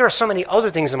 No, there are so many other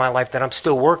things in my life that I'm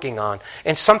still working on,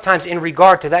 and sometimes in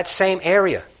regard to that same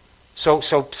area. So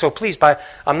please,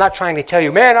 I'm not trying to tell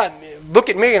you, man, look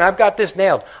at me and I've got this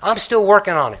nailed. I'm still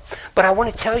working on it. But I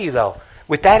want to tell you, though,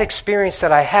 with that experience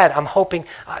that I had, I'm hoping,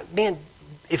 man,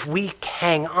 if we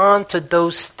hang on to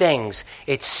those things,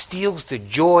 it steals the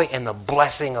joy and the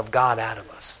blessing of God out of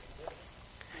us.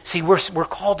 See, we're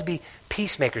called to be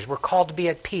peacemakers. We're called to be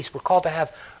at peace. We're called to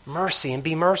have mercy and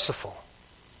be merciful.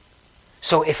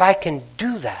 So if I can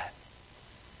do that,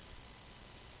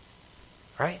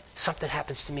 right, something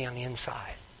happens to me on the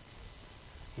inside.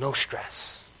 No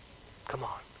stress. Come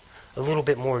on. A little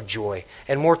bit more joy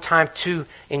and more time to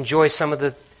enjoy some of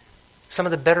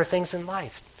the better things in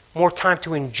life. More time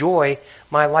to enjoy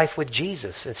my life with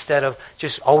Jesus instead of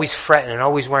just always fretting and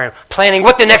always planning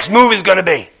what the next move is going to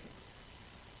be.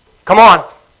 Come on.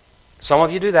 Some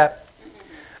of you do that.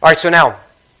 All right, so now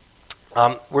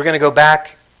we're going to go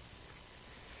back.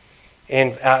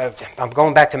 And I'm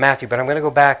going back to Matthew, but I'm going to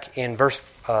go back in verse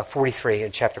 43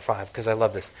 in chapter 5 because I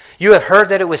love this. You have heard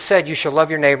that it was said, you shall love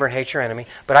your neighbor and hate your enemy.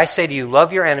 But I say to you,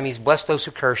 love your enemies, bless those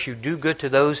who curse you, do good to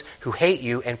those who hate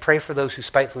you, and pray for those who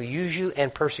spitefully use you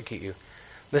and persecute you.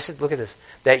 Listen, look at this.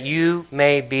 That you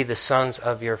may be the sons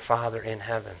of your Father in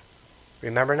heaven.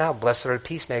 Remember now, blessed are the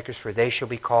peacemakers, for they shall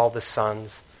be called the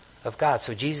sons of God.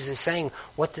 So Jesus is saying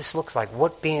what this looks like,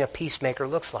 what being a peacemaker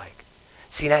looks like.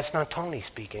 See, that's not Tony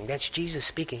speaking. That's Jesus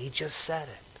speaking. He just said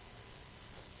it.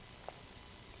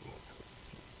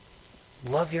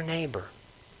 Love your neighbor.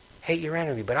 Hate your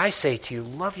enemy. But I say to you,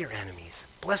 love your enemies.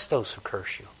 Bless those who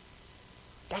curse you.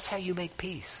 That's how you make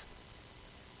peace.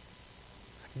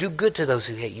 Do good to those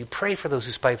who hate you. Pray for those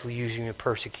who spitefully use you and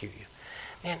persecute you.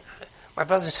 Man, my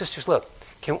brothers and sisters, look.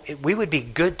 We would be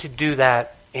good to do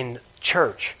that in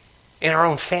church, in our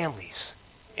own families,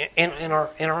 in our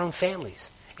own families.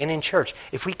 And in church,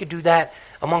 if we could do that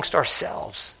amongst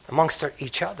ourselves, amongst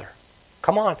each other,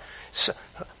 come on. So,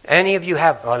 any of you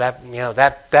have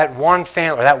that one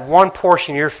family or that one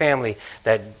portion of your family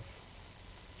that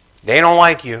they don't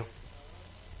like you?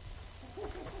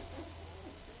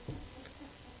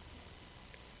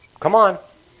 Come on,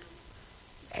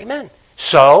 amen.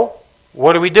 So,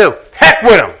 what do? Heck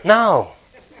with them. No.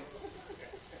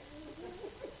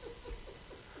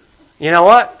 You know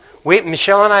what?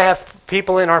 Michelle and I have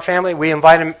people in our family, we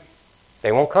invite them.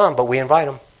 They won't come, but we invite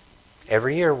them.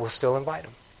 Every year, we'll still invite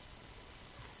them.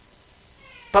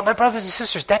 But my brothers and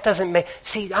sisters, that doesn't make...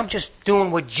 See, I'm just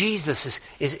doing what Jesus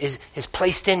is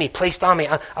placed in me, placed on me.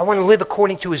 I want to live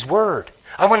according to His Word.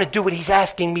 I want to do what He's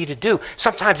asking me to do.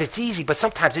 Sometimes it's easy, but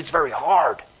sometimes it's very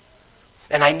hard.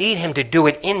 And I need Him to do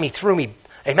it in me, through me.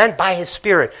 Amen? By His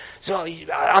Spirit. So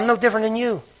I'm no different than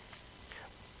you.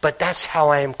 But that's how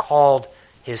I am called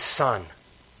His son.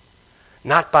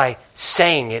 Not by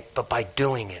saying it, but by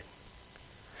doing it.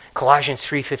 Colossians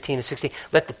 3:15-16.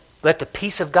 Let the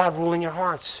peace of God rule in your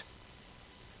hearts.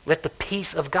 Let the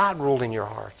peace of God rule in your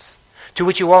hearts. To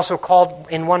which you also called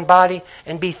in one body,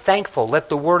 and be thankful. Let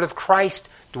the word of Christ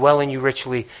dwell in you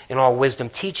richly in all wisdom,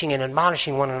 teaching and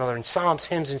admonishing one another in psalms,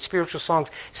 hymns, and spiritual songs,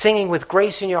 singing with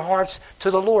grace in your hearts to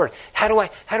the Lord. How do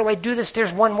I do this?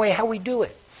 There's one way how we do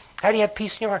it. How do you have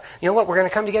peace in your heart? You know what? We're going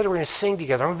to come together. We're going to sing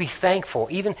together. I'm going to be thankful.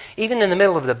 Even in the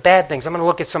middle of the bad things, I'm going to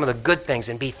look at some of the good things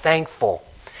and be thankful.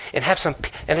 And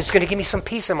it's going to give me some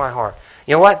peace in my heart.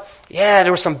 You know what? Yeah,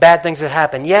 there were some bad things that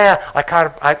happened. Yeah,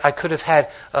 I could have had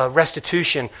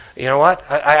restitution. You know what?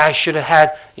 I should have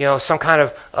had some kind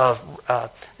of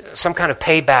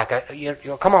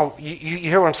payback. Come on, you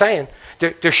hear what I'm saying?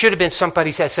 There should have been somebody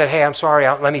that said, "Hey, I'm sorry.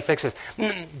 Let me fix this."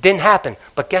 Didn't happen.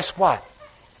 But guess what?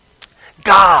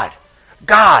 God,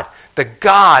 the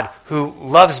God who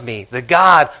loves me, the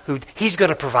God who He's going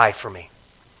to provide for me.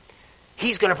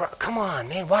 He's going to. Come on,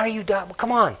 man. Why are you?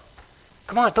 Come on.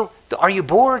 Are you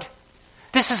bored?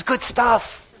 This is good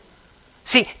stuff.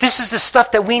 See, this is the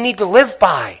stuff that we need to live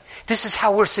by. This is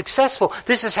how we're successful.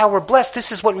 This is how we're blessed.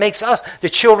 This is what makes us the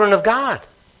children of God.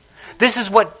 This is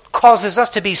what causes us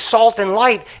to be salt and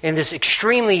light in this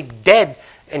extremely dead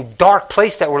and dark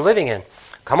place that we're living in.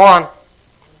 Come on.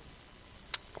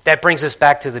 That brings us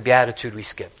back to the beatitude we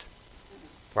skipped.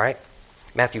 Right?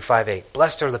 Matthew 5:8.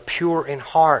 Blessed are the pure in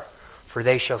heart, for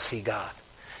they shall see God.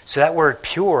 So that word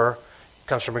pure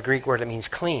comes from a Greek word that means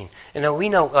clean. And now we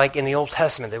know, like in the Old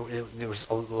Testament, there was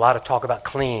a lot of talk about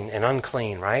clean and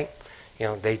unclean, right?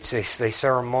 They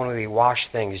ceremonially wash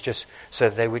things just so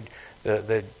that they would,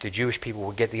 the Jewish people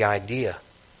would get the idea.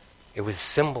 It was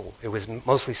symbol. It was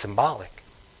mostly symbolic,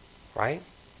 right?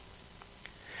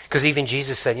 Because even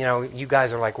Jesus said, you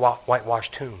guys are like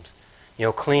whitewashed tombs.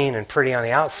 Clean and pretty on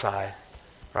the outside,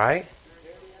 right?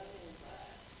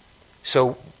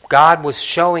 So God was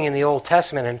showing in the Old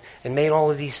Testament and made all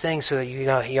of these things so that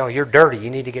you're dirty. You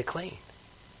need to get clean.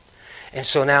 And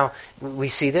so now we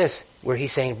see this where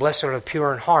he's saying, blessed are the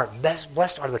pure in heart.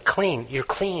 Blessed are the clean. You're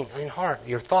clean in heart.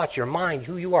 Your thoughts, your mind,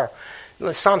 who you are.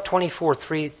 Psalm 24,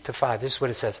 3-5. This is what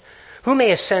it says. Who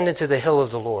may ascend into the hill of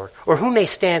the Lord? Or who may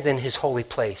stand in his holy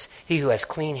place? He who has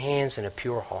clean hands and a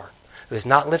pure heart. Who has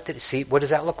not lifted... See, what does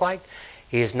that look like?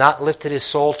 He has not lifted his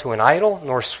soul to an idol,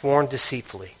 nor sworn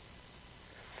deceitfully.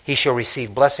 He shall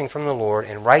receive blessing from the Lord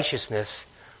and righteousness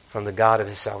from the God of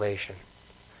his salvation.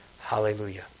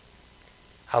 Hallelujah.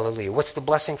 Hallelujah. What's the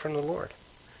blessing from the Lord?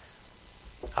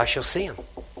 I shall see him.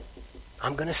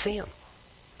 I'm going to see him.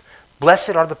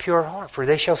 Blessed are the pure heart, for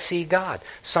they shall see God.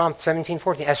 Psalm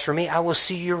 17:14. As for me, I will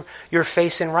see your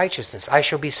face in righteousness. I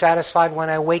shall be satisfied when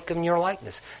I wake in your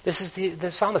likeness. This is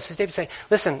the psalmist. This is David saying,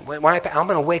 listen, I'm going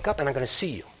to wake up and I'm going to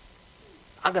see you.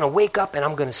 I'm going to wake up and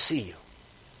I'm going to see you.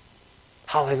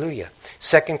 Hallelujah.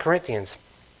 2 Corinthians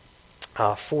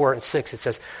 4:6, it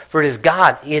says, for it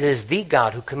is the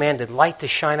God who commanded light to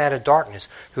shine out of darkness,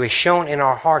 who has shown in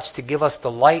our hearts to give us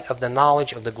the light of the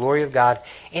knowledge of the glory of God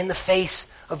in the face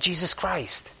of Jesus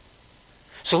Christ.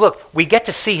 So look, we get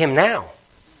to see him now.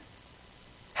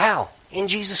 How? In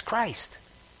Jesus Christ.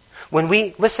 When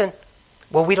we listen,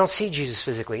 we don't see Jesus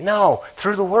physically. No,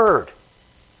 through the Word.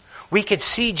 We could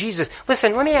see Jesus.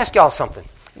 Listen, let me ask y'all something.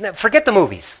 Forget the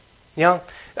movies.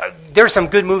 There's some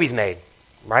good movies made.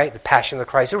 Right? The Passion of the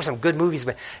Christ. There were some good movies,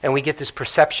 and we get this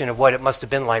perception of what it must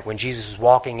have been like when Jesus was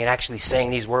walking and actually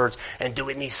saying these words and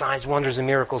doing these signs, wonders, and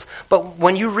miracles. But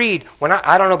when you read,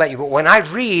 I don't know about you, but when I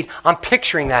read, I'm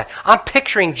picturing that. I'm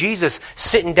picturing Jesus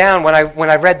sitting down when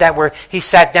I read that where he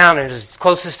sat down and his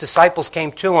closest disciples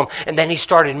came to him, and then he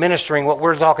started ministering what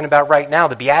we're talking about right now,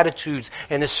 the Beatitudes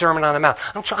and the Sermon on the Mount.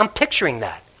 I'm picturing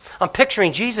that. I'm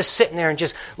picturing Jesus sitting there and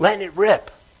just letting it rip.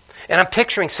 And I'm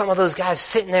picturing some of those guys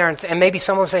sitting there, and maybe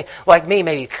someone say, like me,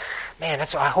 maybe, man,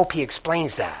 I hope he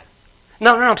explains that.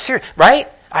 No, I'm serious, right?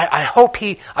 I hope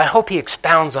he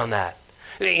expounds on that.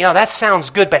 That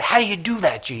sounds good, but how do you do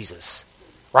that, Jesus?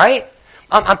 Right?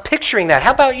 I'm picturing that.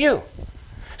 How about you?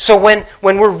 So when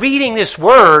we're reading this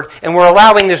Word, and we're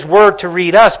allowing this Word to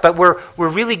read us, but we're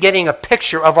really getting a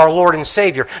picture of our Lord and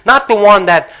Savior. Not the one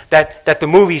that the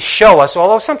movies show us,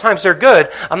 although sometimes they're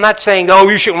good. I'm not saying,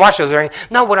 you shouldn't watch those.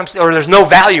 No, or there's no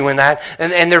value in that.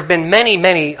 And there have been many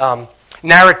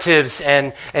narratives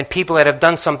and people that have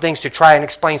done some things to try and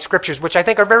explain Scriptures, which I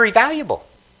think are very valuable.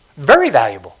 Very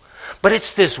valuable. But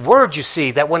it's this Word, you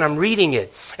see, that when I'm reading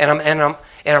it,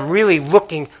 and I'm really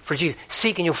looking for Jesus.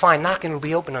 Seek and you'll find. Knock and it will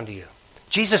be open unto you.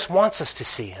 Jesus wants us to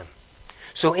see him.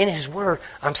 So in his Word,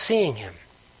 I'm seeing him.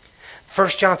 1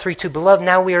 John 3:2, Beloved,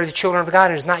 now we are the children of God,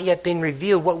 and it has not yet been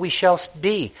revealed what we shall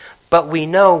be. But we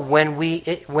know when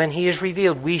he is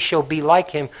revealed, we shall be like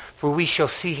him, for we shall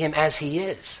see him as he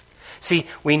is. See,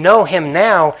 we know him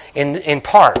now in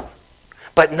part.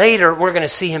 But later, we're going to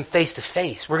see him face to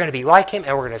face. We're going to be like him,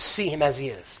 and we're going to see him as he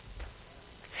is.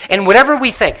 And whatever we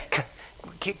think...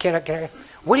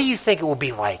 What do you think it will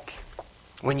be like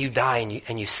when you die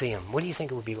and you see him? What do you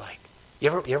think it will be like? You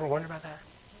ever wonder about that?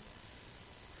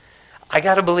 I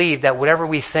got to believe that whatever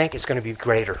we think is going to be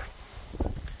greater.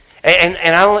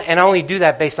 And I only do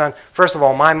that based on, first of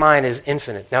all, my mind is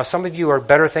infinite. Now, some of you are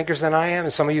better thinkers than I am,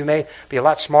 and some of you may be a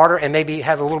lot smarter and maybe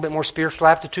have a little bit more spiritual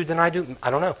aptitude than I do.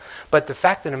 I don't know. But the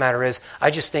fact of the matter is,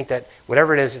 I just think that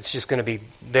whatever it is, it's just going to be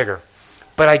bigger.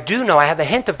 But I do know, I have a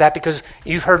hint of that because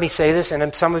you've heard me say this,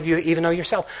 and some of you even know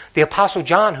yourself. The Apostle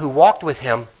John, who walked with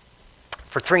him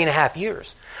for 3.5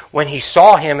 years, when he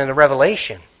saw him in the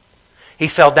Revelation, he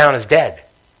fell down as dead.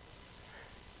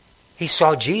 He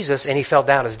saw Jesus and he fell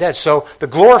down as dead. So the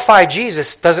glorified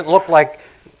Jesus doesn't look like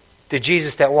the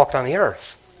Jesus that walked on the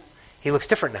earth. He looks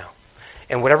different now.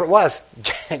 And whatever it was,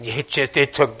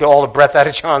 it took all the breath out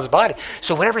of John's body.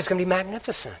 So whatever, it's going to be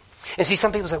magnificent. And see,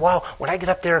 some people say, well, when I get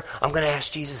up there, I'm going to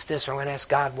ask Jesus this, or I'm going to ask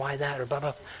God why that, or blah,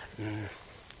 blah.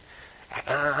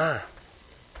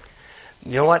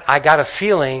 You know what? I got a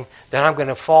feeling that I'm going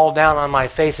to fall down on my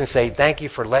face and say, thank you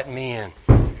for letting me in.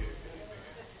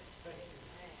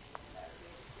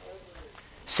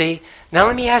 See? Now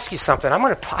let me ask you something. I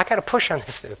got to push on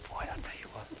this. Boy, I'll tell you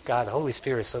what. God, the Holy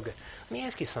Spirit is so good. Let me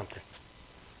ask you something.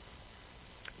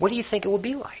 What do you think it will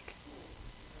be like?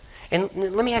 And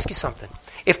let me ask you something.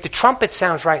 If the trumpet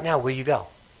sounds right now, will you go?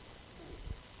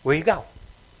 Will you go?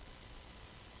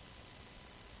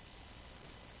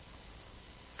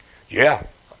 Yeah.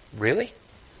 Really?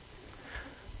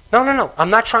 No. I'm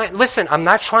not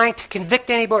trying to convict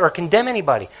anybody or condemn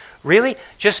anybody. Really?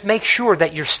 Just make sure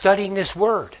that you're studying this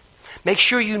word. Make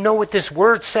sure you know what this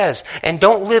word says. And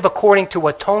don't live according to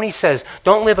what Tony says.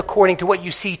 Don't live according to what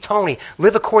you see Tony.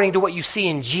 Live according to what you see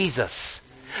in Jesus.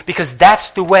 Because that's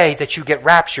the way that you get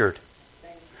raptured.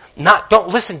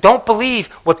 Don't believe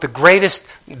what the greatest,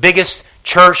 biggest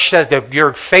church says,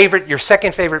 your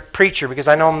second favorite preacher, because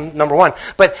I know I'm number one.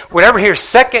 But whatever here,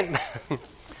 second,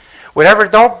 whatever,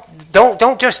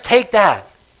 don't just take that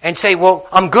and say, well,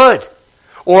 I'm good.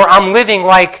 Or I'm living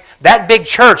like that big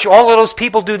church. All of those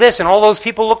people do this and all those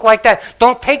people look like that.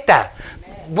 Don't take that.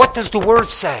 What does the word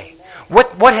say?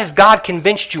 What has God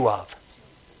convinced you of?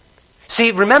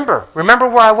 See, remember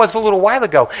where I was a little while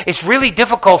ago. It's really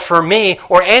difficult for me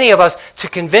or any of us to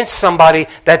convince somebody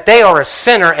that they are a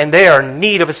sinner and they are in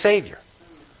need of a Savior.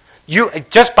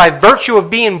 Just by virtue of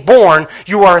being born,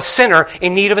 you are a sinner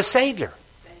in need of a Savior.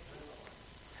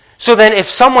 So then if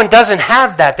someone doesn't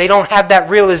have that, they don't have that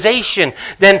realization,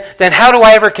 then how do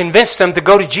I ever convince them to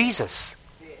go to Jesus?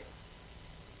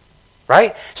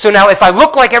 Right? So now if I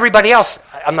look like everybody else,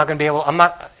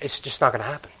 it's just not going to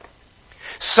happen.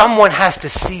 Someone has to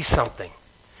see something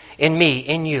in me,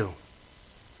 in you.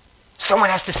 Someone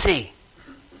has to see.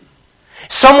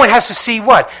 Someone has to see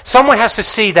what? Someone has to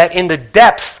see that in the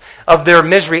depths of their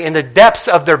misery, in the depths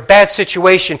of their bad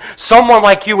situation, someone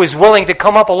like you is willing to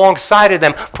come up alongside of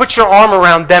them, put your arm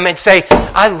around them and say,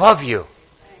 I love you.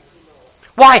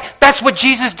 Why? That's what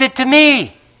Jesus did to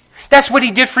me. That's what He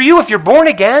did for you if you're born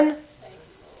again.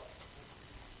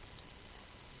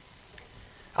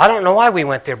 I don't know why we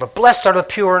went there, but blessed are the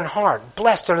pure in heart.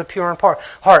 Blessed are the pure in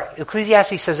heart.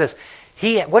 Ecclesiastes says this.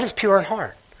 What is pure in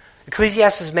heart?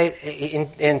 Ecclesiastes made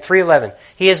in 3:11.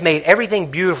 He has made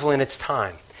everything beautiful in its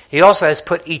time. He also has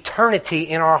put eternity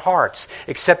in our hearts,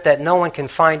 except that no one can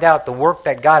find out the work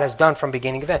that God has done from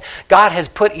beginning of end. God has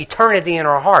put eternity in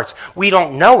our hearts. We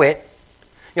don't know it.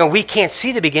 We can't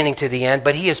see the beginning to the end,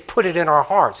 but He has put it in our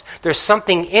hearts. There's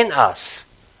something in us.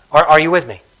 Are you with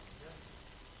me?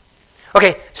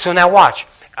 Okay, so now watch.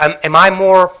 Am I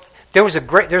more? There's a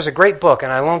great book,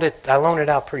 and I loaned it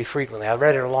out pretty frequently. I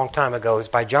read it a long time ago. It's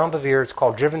by John Bevere. It's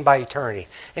called Driven by Eternity.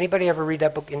 Anybody ever read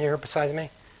that book in here besides me?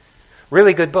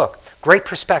 Really good book. Great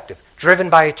perspective. Driven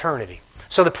by eternity.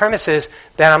 So the premise is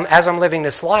that as I'm living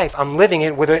this life, I'm living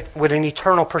it with an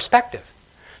eternal perspective.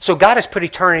 So God has put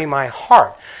eternity in my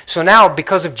heart. So now,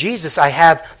 because of Jesus, I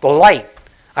have the light.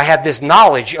 I have this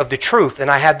knowledge of the truth,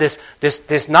 and I have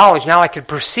this knowledge. Now I can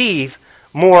perceive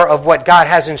more of what God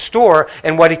has in store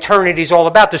and what eternity is all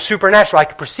about. The supernatural, I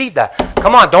can perceive that.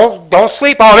 Come on, don't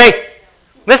sleep on me.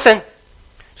 Listen.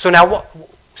 So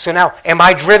now, am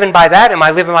I driven by that? Am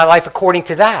I living my life according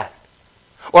to that?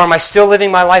 Or am I still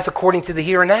living my life according to the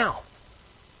here and now?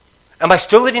 Am I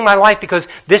still living my life because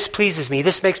this pleases me,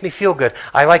 this makes me feel good,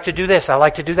 I like to do this, I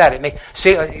like to do that.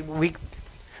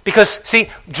 Because,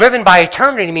 driven by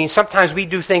eternity means sometimes we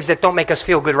do things that don't make us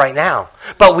feel good right now.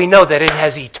 But we know that it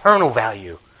has eternal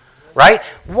value. Right?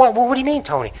 What do you mean,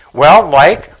 Tony? Well,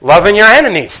 like loving your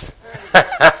enemies.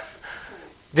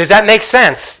 Does that make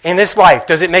sense in this life?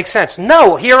 Does it make sense?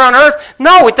 No. Here on earth?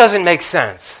 No, it doesn't make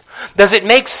sense. Does it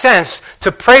make sense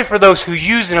to pray for those who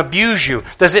use and abuse you?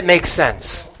 Does it make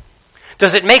sense?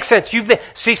 Does it make sense?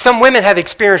 Some women have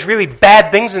experienced really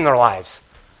bad things in their lives.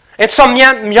 And some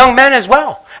young men as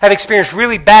well have experienced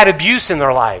really bad abuse in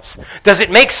their lives. Does it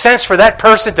make sense for that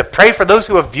person to pray for those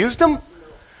who have abused them?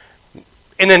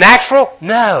 In the natural?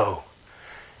 No.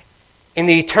 In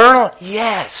the eternal?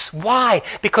 Yes. Why?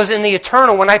 Because in the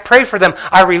eternal, when I pray for them,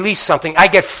 I release something. I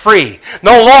get free.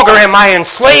 No longer am I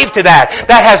enslaved to that.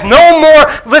 That has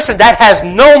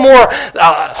no more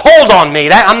hold on me.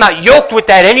 I'm not yoked with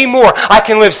that anymore. I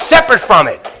can live separate from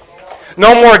it.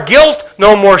 No more guilt.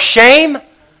 No more shame.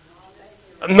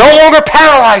 No longer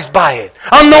paralyzed by it.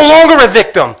 I'm no longer a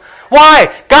victim.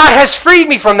 Why? God has freed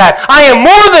me from that. I am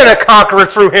more than a conqueror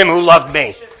through Him who loved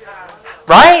me.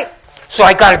 Right? So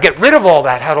I got to get rid of all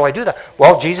that. How do I do that?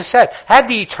 Well, Jesus said, have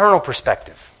the eternal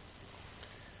perspective.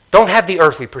 Don't have the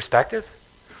earthly perspective.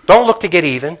 Don't look to get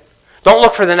even. Don't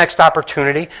look for the next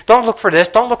opportunity. Don't look for this.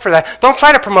 Don't look for that. Don't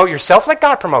try to promote yourself. Let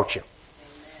God promote you.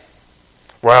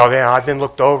 Well, I've been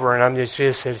looked over and I'm just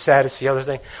sad. It's the other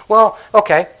thing. Well,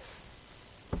 okay.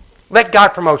 Let God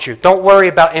promote you. Don't worry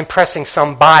about impressing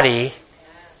somebody.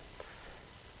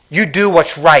 You do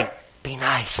what's right. Be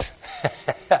nice.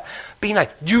 Be nice.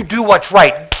 You do what's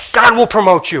right. God will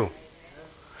promote you.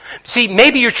 See,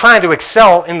 maybe you're trying to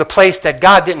excel in the place that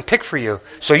God didn't pick for you,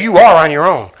 so you are on your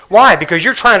own. Why? Because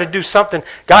you're trying to do something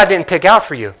God didn't pick out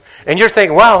for you. And you're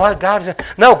thinking, wow,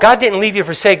 no, God didn't leave you,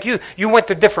 forsake you. You went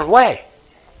a different way.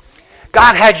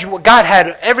 God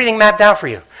had everything mapped out for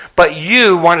you. But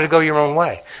you wanted to go your own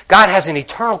way. God has an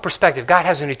eternal perspective. God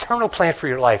has an eternal plan for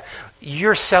your life.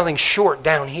 You're selling short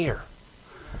down here.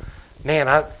 Man,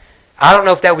 I don't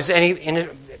know if that was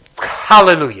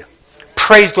hallelujah.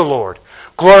 Praise the Lord.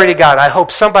 Glory to God. I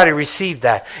hope somebody received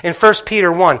that. In 1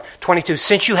 Peter 1:22,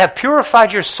 since you have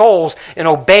purified your souls in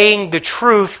obeying the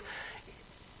truth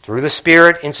through the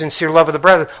Spirit in sincere love of the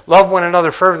brethren, love one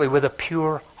another fervently with a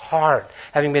pure heart,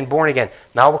 having been born again,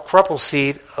 not with corruptible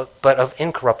seed, but of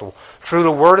incorruptible, through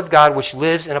the word of God which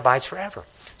lives and abides forever.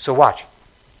 So watch.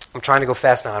 I'm trying to go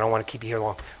fast now. I don't want to keep you here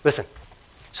long. Listen.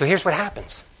 So here's what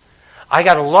happens. I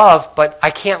got to love, but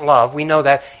I can't love. We know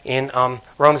that in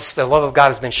Romans, the love of God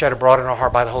has been shed abroad in our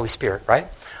heart by the Holy Spirit, right?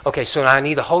 Okay, so now I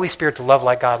need the Holy Spirit to love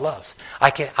like God loves.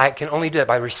 I can only do that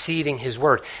by receiving His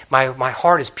Word. My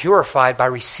heart is purified by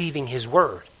receiving His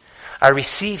Word. I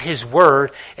receive His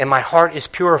Word, and my heart is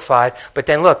purified. But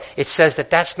then look, it says that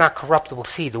that's not corruptible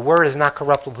seed. The Word is not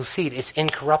corruptible seed. It's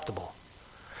incorruptible.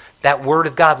 That Word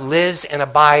of God lives and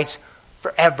abides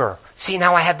forever. See,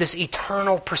 now I have this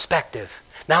eternal perspective.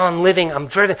 Now I'm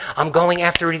driven, I'm going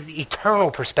after the eternal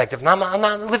perspective. Now I'm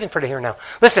not living for the here and now.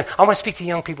 Listen, I want to speak to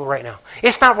young people right now.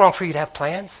 It's not wrong for you to have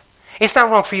plans. It's not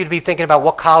wrong for you to be thinking about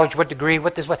what college, what degree,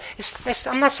 what this, what.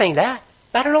 I'm not saying that.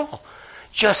 Not at all.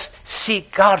 Just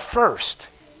seek God first.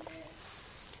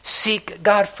 Seek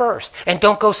God first. And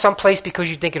don't go someplace because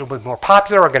you think it'll be more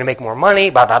popular or going to make more money,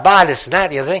 blah, blah, blah, this and that,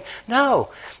 the other thing.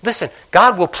 No. Listen,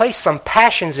 God will place some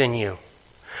passions in you.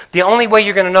 The only way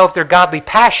you're going to know if they're godly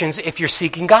passions if you're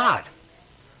seeking God.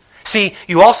 See,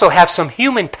 you also have some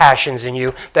human passions in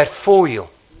you that fool you,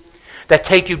 that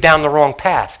take you down the wrong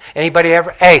path. Any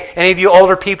of you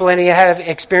older people, any of you have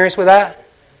experience with that?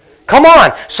 Come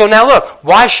on. So now look,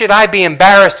 why should I be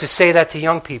embarrassed to say that to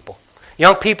young people?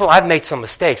 Young people, I've made some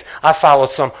mistakes. I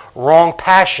followed some wrong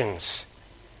passions.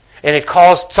 And it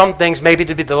caused some things maybe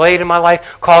to be delayed in my life,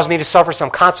 caused me to suffer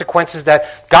some consequences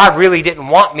that God really didn't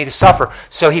want me to suffer,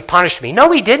 so He punished me.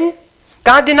 No, He didn't.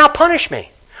 God did not punish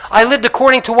me. I lived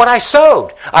according to what I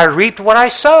sowed. I reaped what I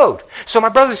sowed. So my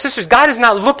brothers and sisters, God is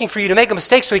not looking for you to make a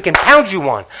mistake so He can pound you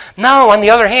one. No, on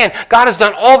the other hand, God has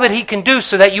done all that He can do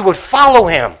so that you would follow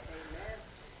Him,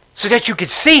 so that you could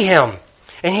see Him.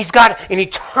 And He's got an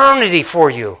eternity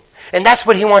for you. And that's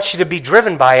what He wants you to be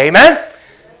driven by. Amen?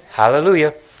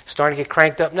 Hallelujah. Starting to get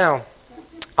cranked up now.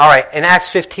 All right, in Acts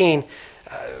 15,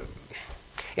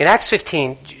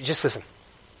 just listen.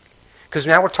 Because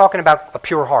now we're talking about a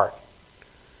pure heart.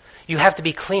 You have to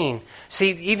be clean.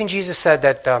 See, even Jesus said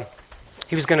that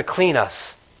He was going to clean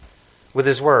us with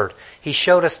His Word. He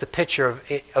showed us the picture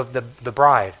of the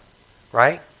bride,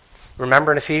 right?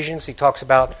 Remember in Ephesians, he talks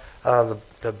about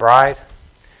the bride,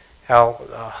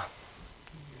 how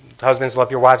husbands love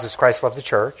your wives as Christ loved the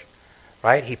church,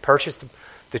 right? He purchased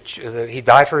He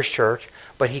died for His church,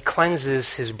 but He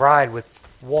cleanses His bride with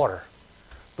water.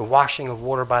 The washing of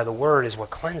water by the Word is what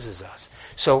cleanses us.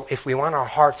 So if we want our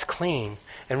hearts clean,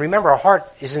 and remember, our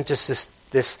heart isn't just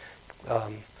this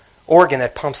organ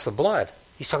that pumps the blood.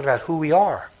 He's talking about who we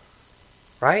are,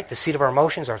 right? The seat of our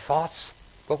emotions, our thoughts,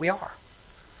 what we are.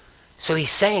 So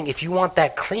He's saying, if you want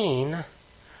that clean,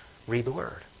 read the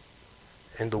Word.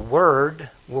 And the Word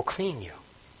will clean you.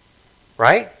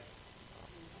 Right?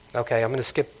 Okay, I'm going to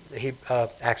skip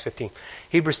Acts 15.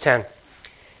 Hebrews 10,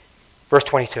 verse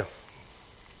 22.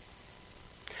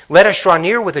 Let us draw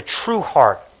near with a true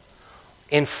heart,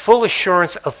 in full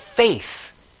assurance of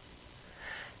faith,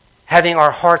 having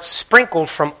our hearts sprinkled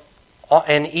from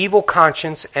an evil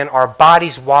conscience and our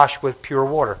bodies washed with pure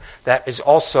water. That is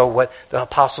also what the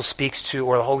apostle speaks to,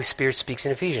 or the Holy Spirit speaks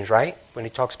in Ephesians, right? When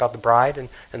he talks about the bride and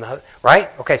the right?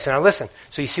 Okay, so now listen.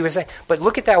 So you see what I'm saying? But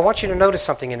look at that. I want you to notice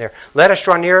something in there. Let us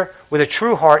draw near with a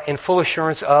true heart in full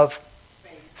assurance of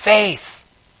faith.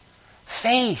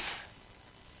 Faith.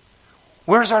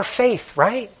 Where's our faith,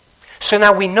 right? So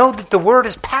now we know that the Word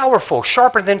is powerful,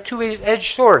 sharper than a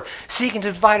two-edged sword, seeking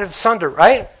to divide asunder,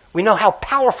 right? We know how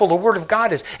powerful the Word of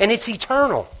God is, and it's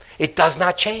eternal. It does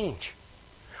not change.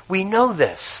 We know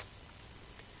this.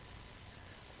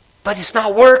 But it's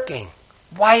not working.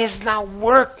 Why is it not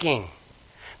working?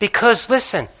 Because,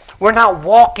 listen, we're not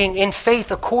walking in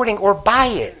faith according or by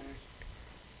it.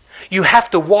 You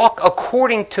have to walk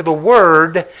according to the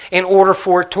Word in order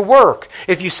for it to work.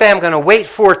 If you say, I'm going to wait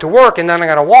for it to work, and then I'm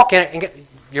going to walk in it, and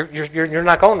you're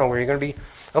not going nowhere. You're going to be,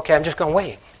 okay, I'm just going to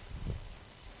wait.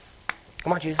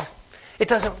 Come on, Jesus. It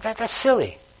doesn't, that's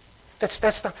silly.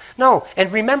 That's not, no.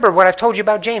 And remember what I've told you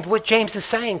about James, what James is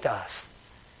saying to us.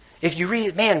 If you read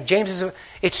it, man,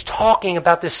 it's talking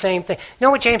about the same thing. You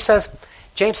know what James says?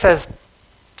 James says,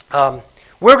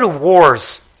 where do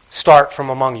wars start from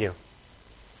among you?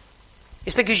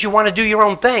 It's because you want to do your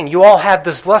own thing. You all have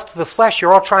this lust of the flesh.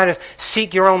 You're all trying to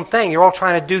seek your own thing. You're all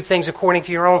trying to do things according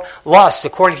to your own lusts,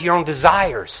 according to your own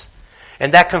desires.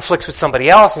 And that conflicts with somebody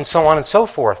else, and so on and so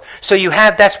forth. So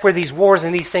that's where these wars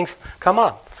and these things come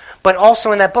up. But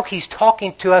also in that book, he's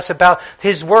talking to us about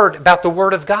his word, about the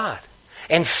word of God.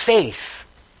 And faith.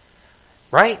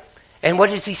 Right? And what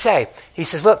does he say? He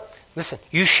says, look, listen,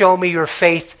 you show me your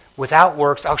faith without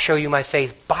works, I'll show you my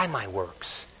faith by my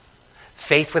works.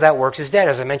 Faith without works is dead,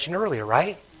 as I mentioned earlier,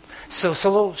 right? So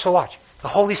watch. The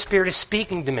Holy Spirit is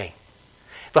speaking to me.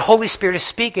 The Holy Spirit is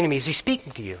speaking to me. Is he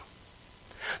speaking to you?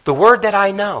 The word that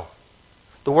I know.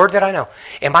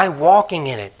 Am I walking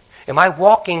in it? Am I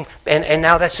walking, and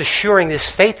now that's assuring this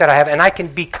faith that I have, and I can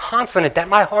be confident that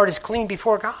my heart is clean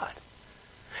before God.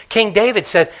 King David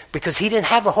said, because he didn't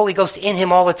have the Holy Ghost in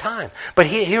him all the time. But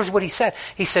here's what he said.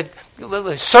 He said,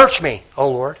 search me, O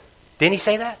Lord. Didn't he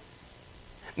say that?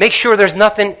 Make sure there's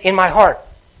nothing in my heart.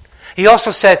 He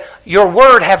also said, your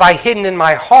word have I hidden in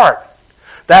my heart,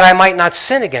 that I might not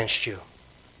sin against you.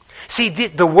 See,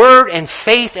 the word and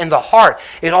faith and the heart,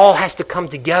 it all has to come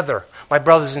together, my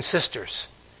brothers and sisters.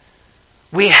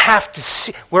 We have to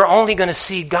see, we're only going to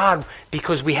see God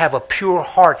because we have a pure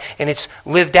heart and it's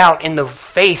lived out in the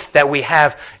faith that we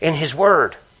have in his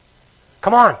word.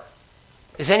 Come on.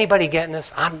 Is anybody getting this?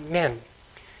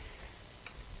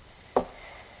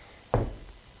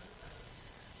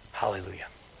 Hallelujah.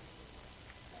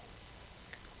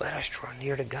 Let us draw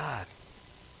near to God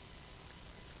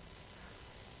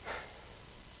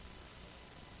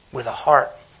with a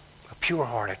heart, a pure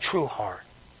heart, a true heart,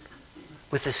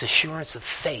 with this assurance of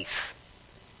faith.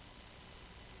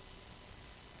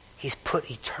 He's put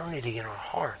eternity in our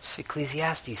hearts.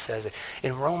 Ecclesiastes says it.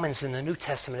 In Romans, in the New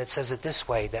Testament, it says it this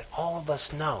way, that all of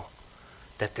us know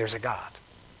that there's a God.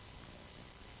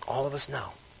 All of us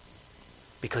know.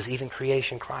 Because even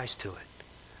creation cries to it.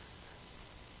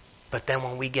 But then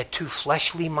when we get too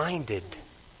fleshly minded,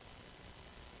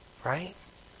 right?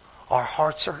 Our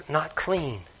hearts are not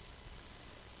clean.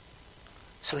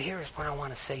 So here's what I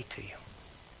want to say to you.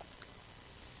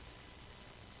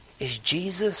 Is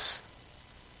Jesus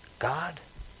God?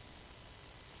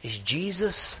 Is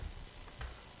Jesus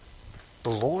the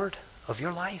Lord of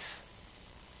your life?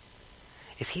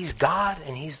 If he's God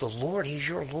and he's the Lord, he's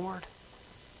your Lord,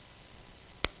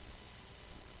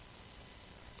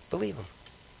 believe him.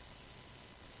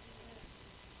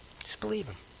 Just believe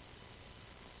him.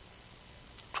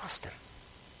 Trust him.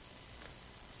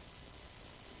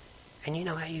 And you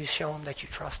know how you show him that you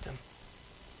trust him?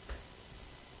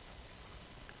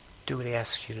 Do what he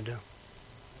asks you to do.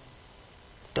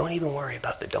 Don't even worry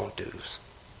about the don't do's.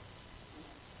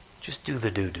 Just do the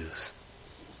do-do's.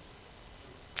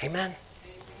 Amen?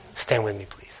 Stand with me,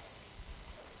 please.